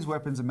gave up his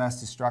weapons of mass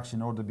destruction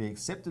in order to be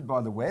accepted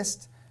by the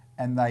West,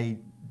 and they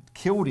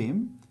killed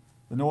him,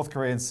 the North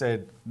Koreans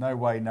said, no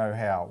way, no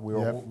how.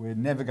 We're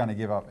never going to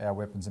give up our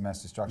weapons of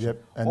mass destruction.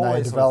 Yep. And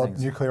they developed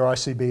nuclear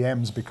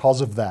ICBMs because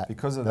of that.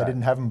 Because of that. They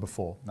didn't have them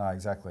before. No,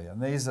 exactly.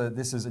 And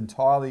this is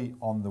entirely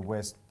on the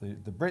West,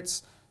 the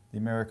Brits, the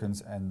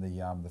Americans, and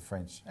the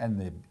French, and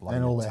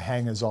all their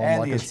hangers on, and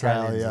like the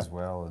Australia Australians as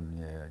well. And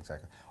yeah,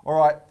 exactly. All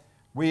right,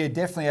 we are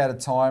definitely out of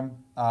time.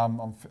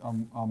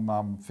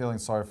 I'm feeling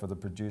sorry for the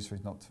producer;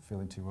 he's not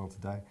feeling too well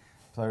today.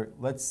 So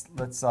let's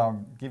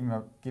give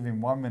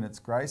him 1 minute's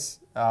grace.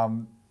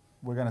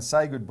 We're going to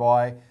say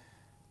goodbye.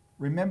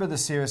 Remember the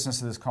seriousness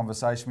of this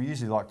conversation. We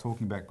usually like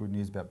talking about good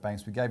news about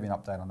banks. We gave you an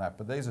update on that,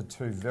 but these are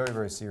two very,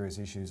 very serious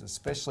issues,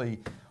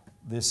 especially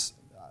this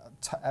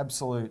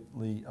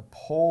absolutely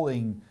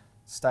appalling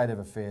state of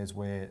affairs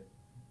where,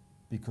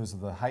 because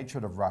of the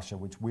hatred of Russia,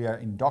 which we are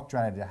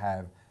indoctrinated to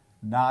have,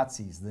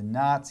 the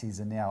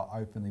Nazis are now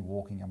openly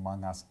walking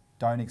among us.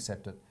 Don't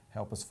accept it.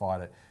 Help us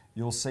fight it.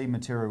 You'll see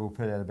material we'll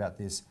put out about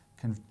this,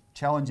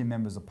 challenging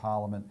members of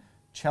Parliament,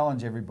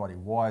 challenge everybody.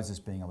 Why is this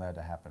being allowed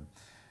to happen?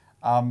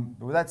 But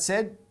with that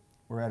said,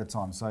 we're out of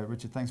time. So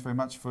Richard, thanks very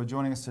much for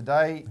joining us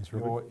today.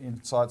 Your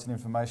insights and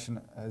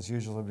information, as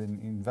usual, have been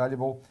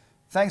invaluable.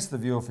 Thanks to the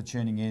viewer for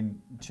tuning in.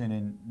 Tune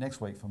in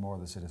next week for more of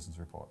the Citizens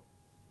Report.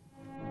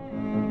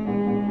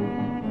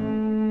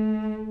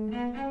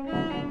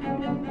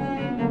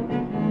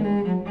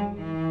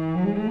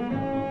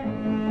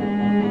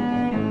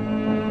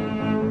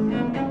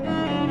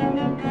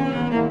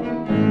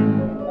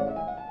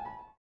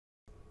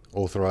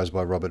 Authorised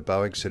by Robert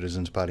Barwick,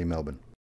 Citizens Party, Melbourne.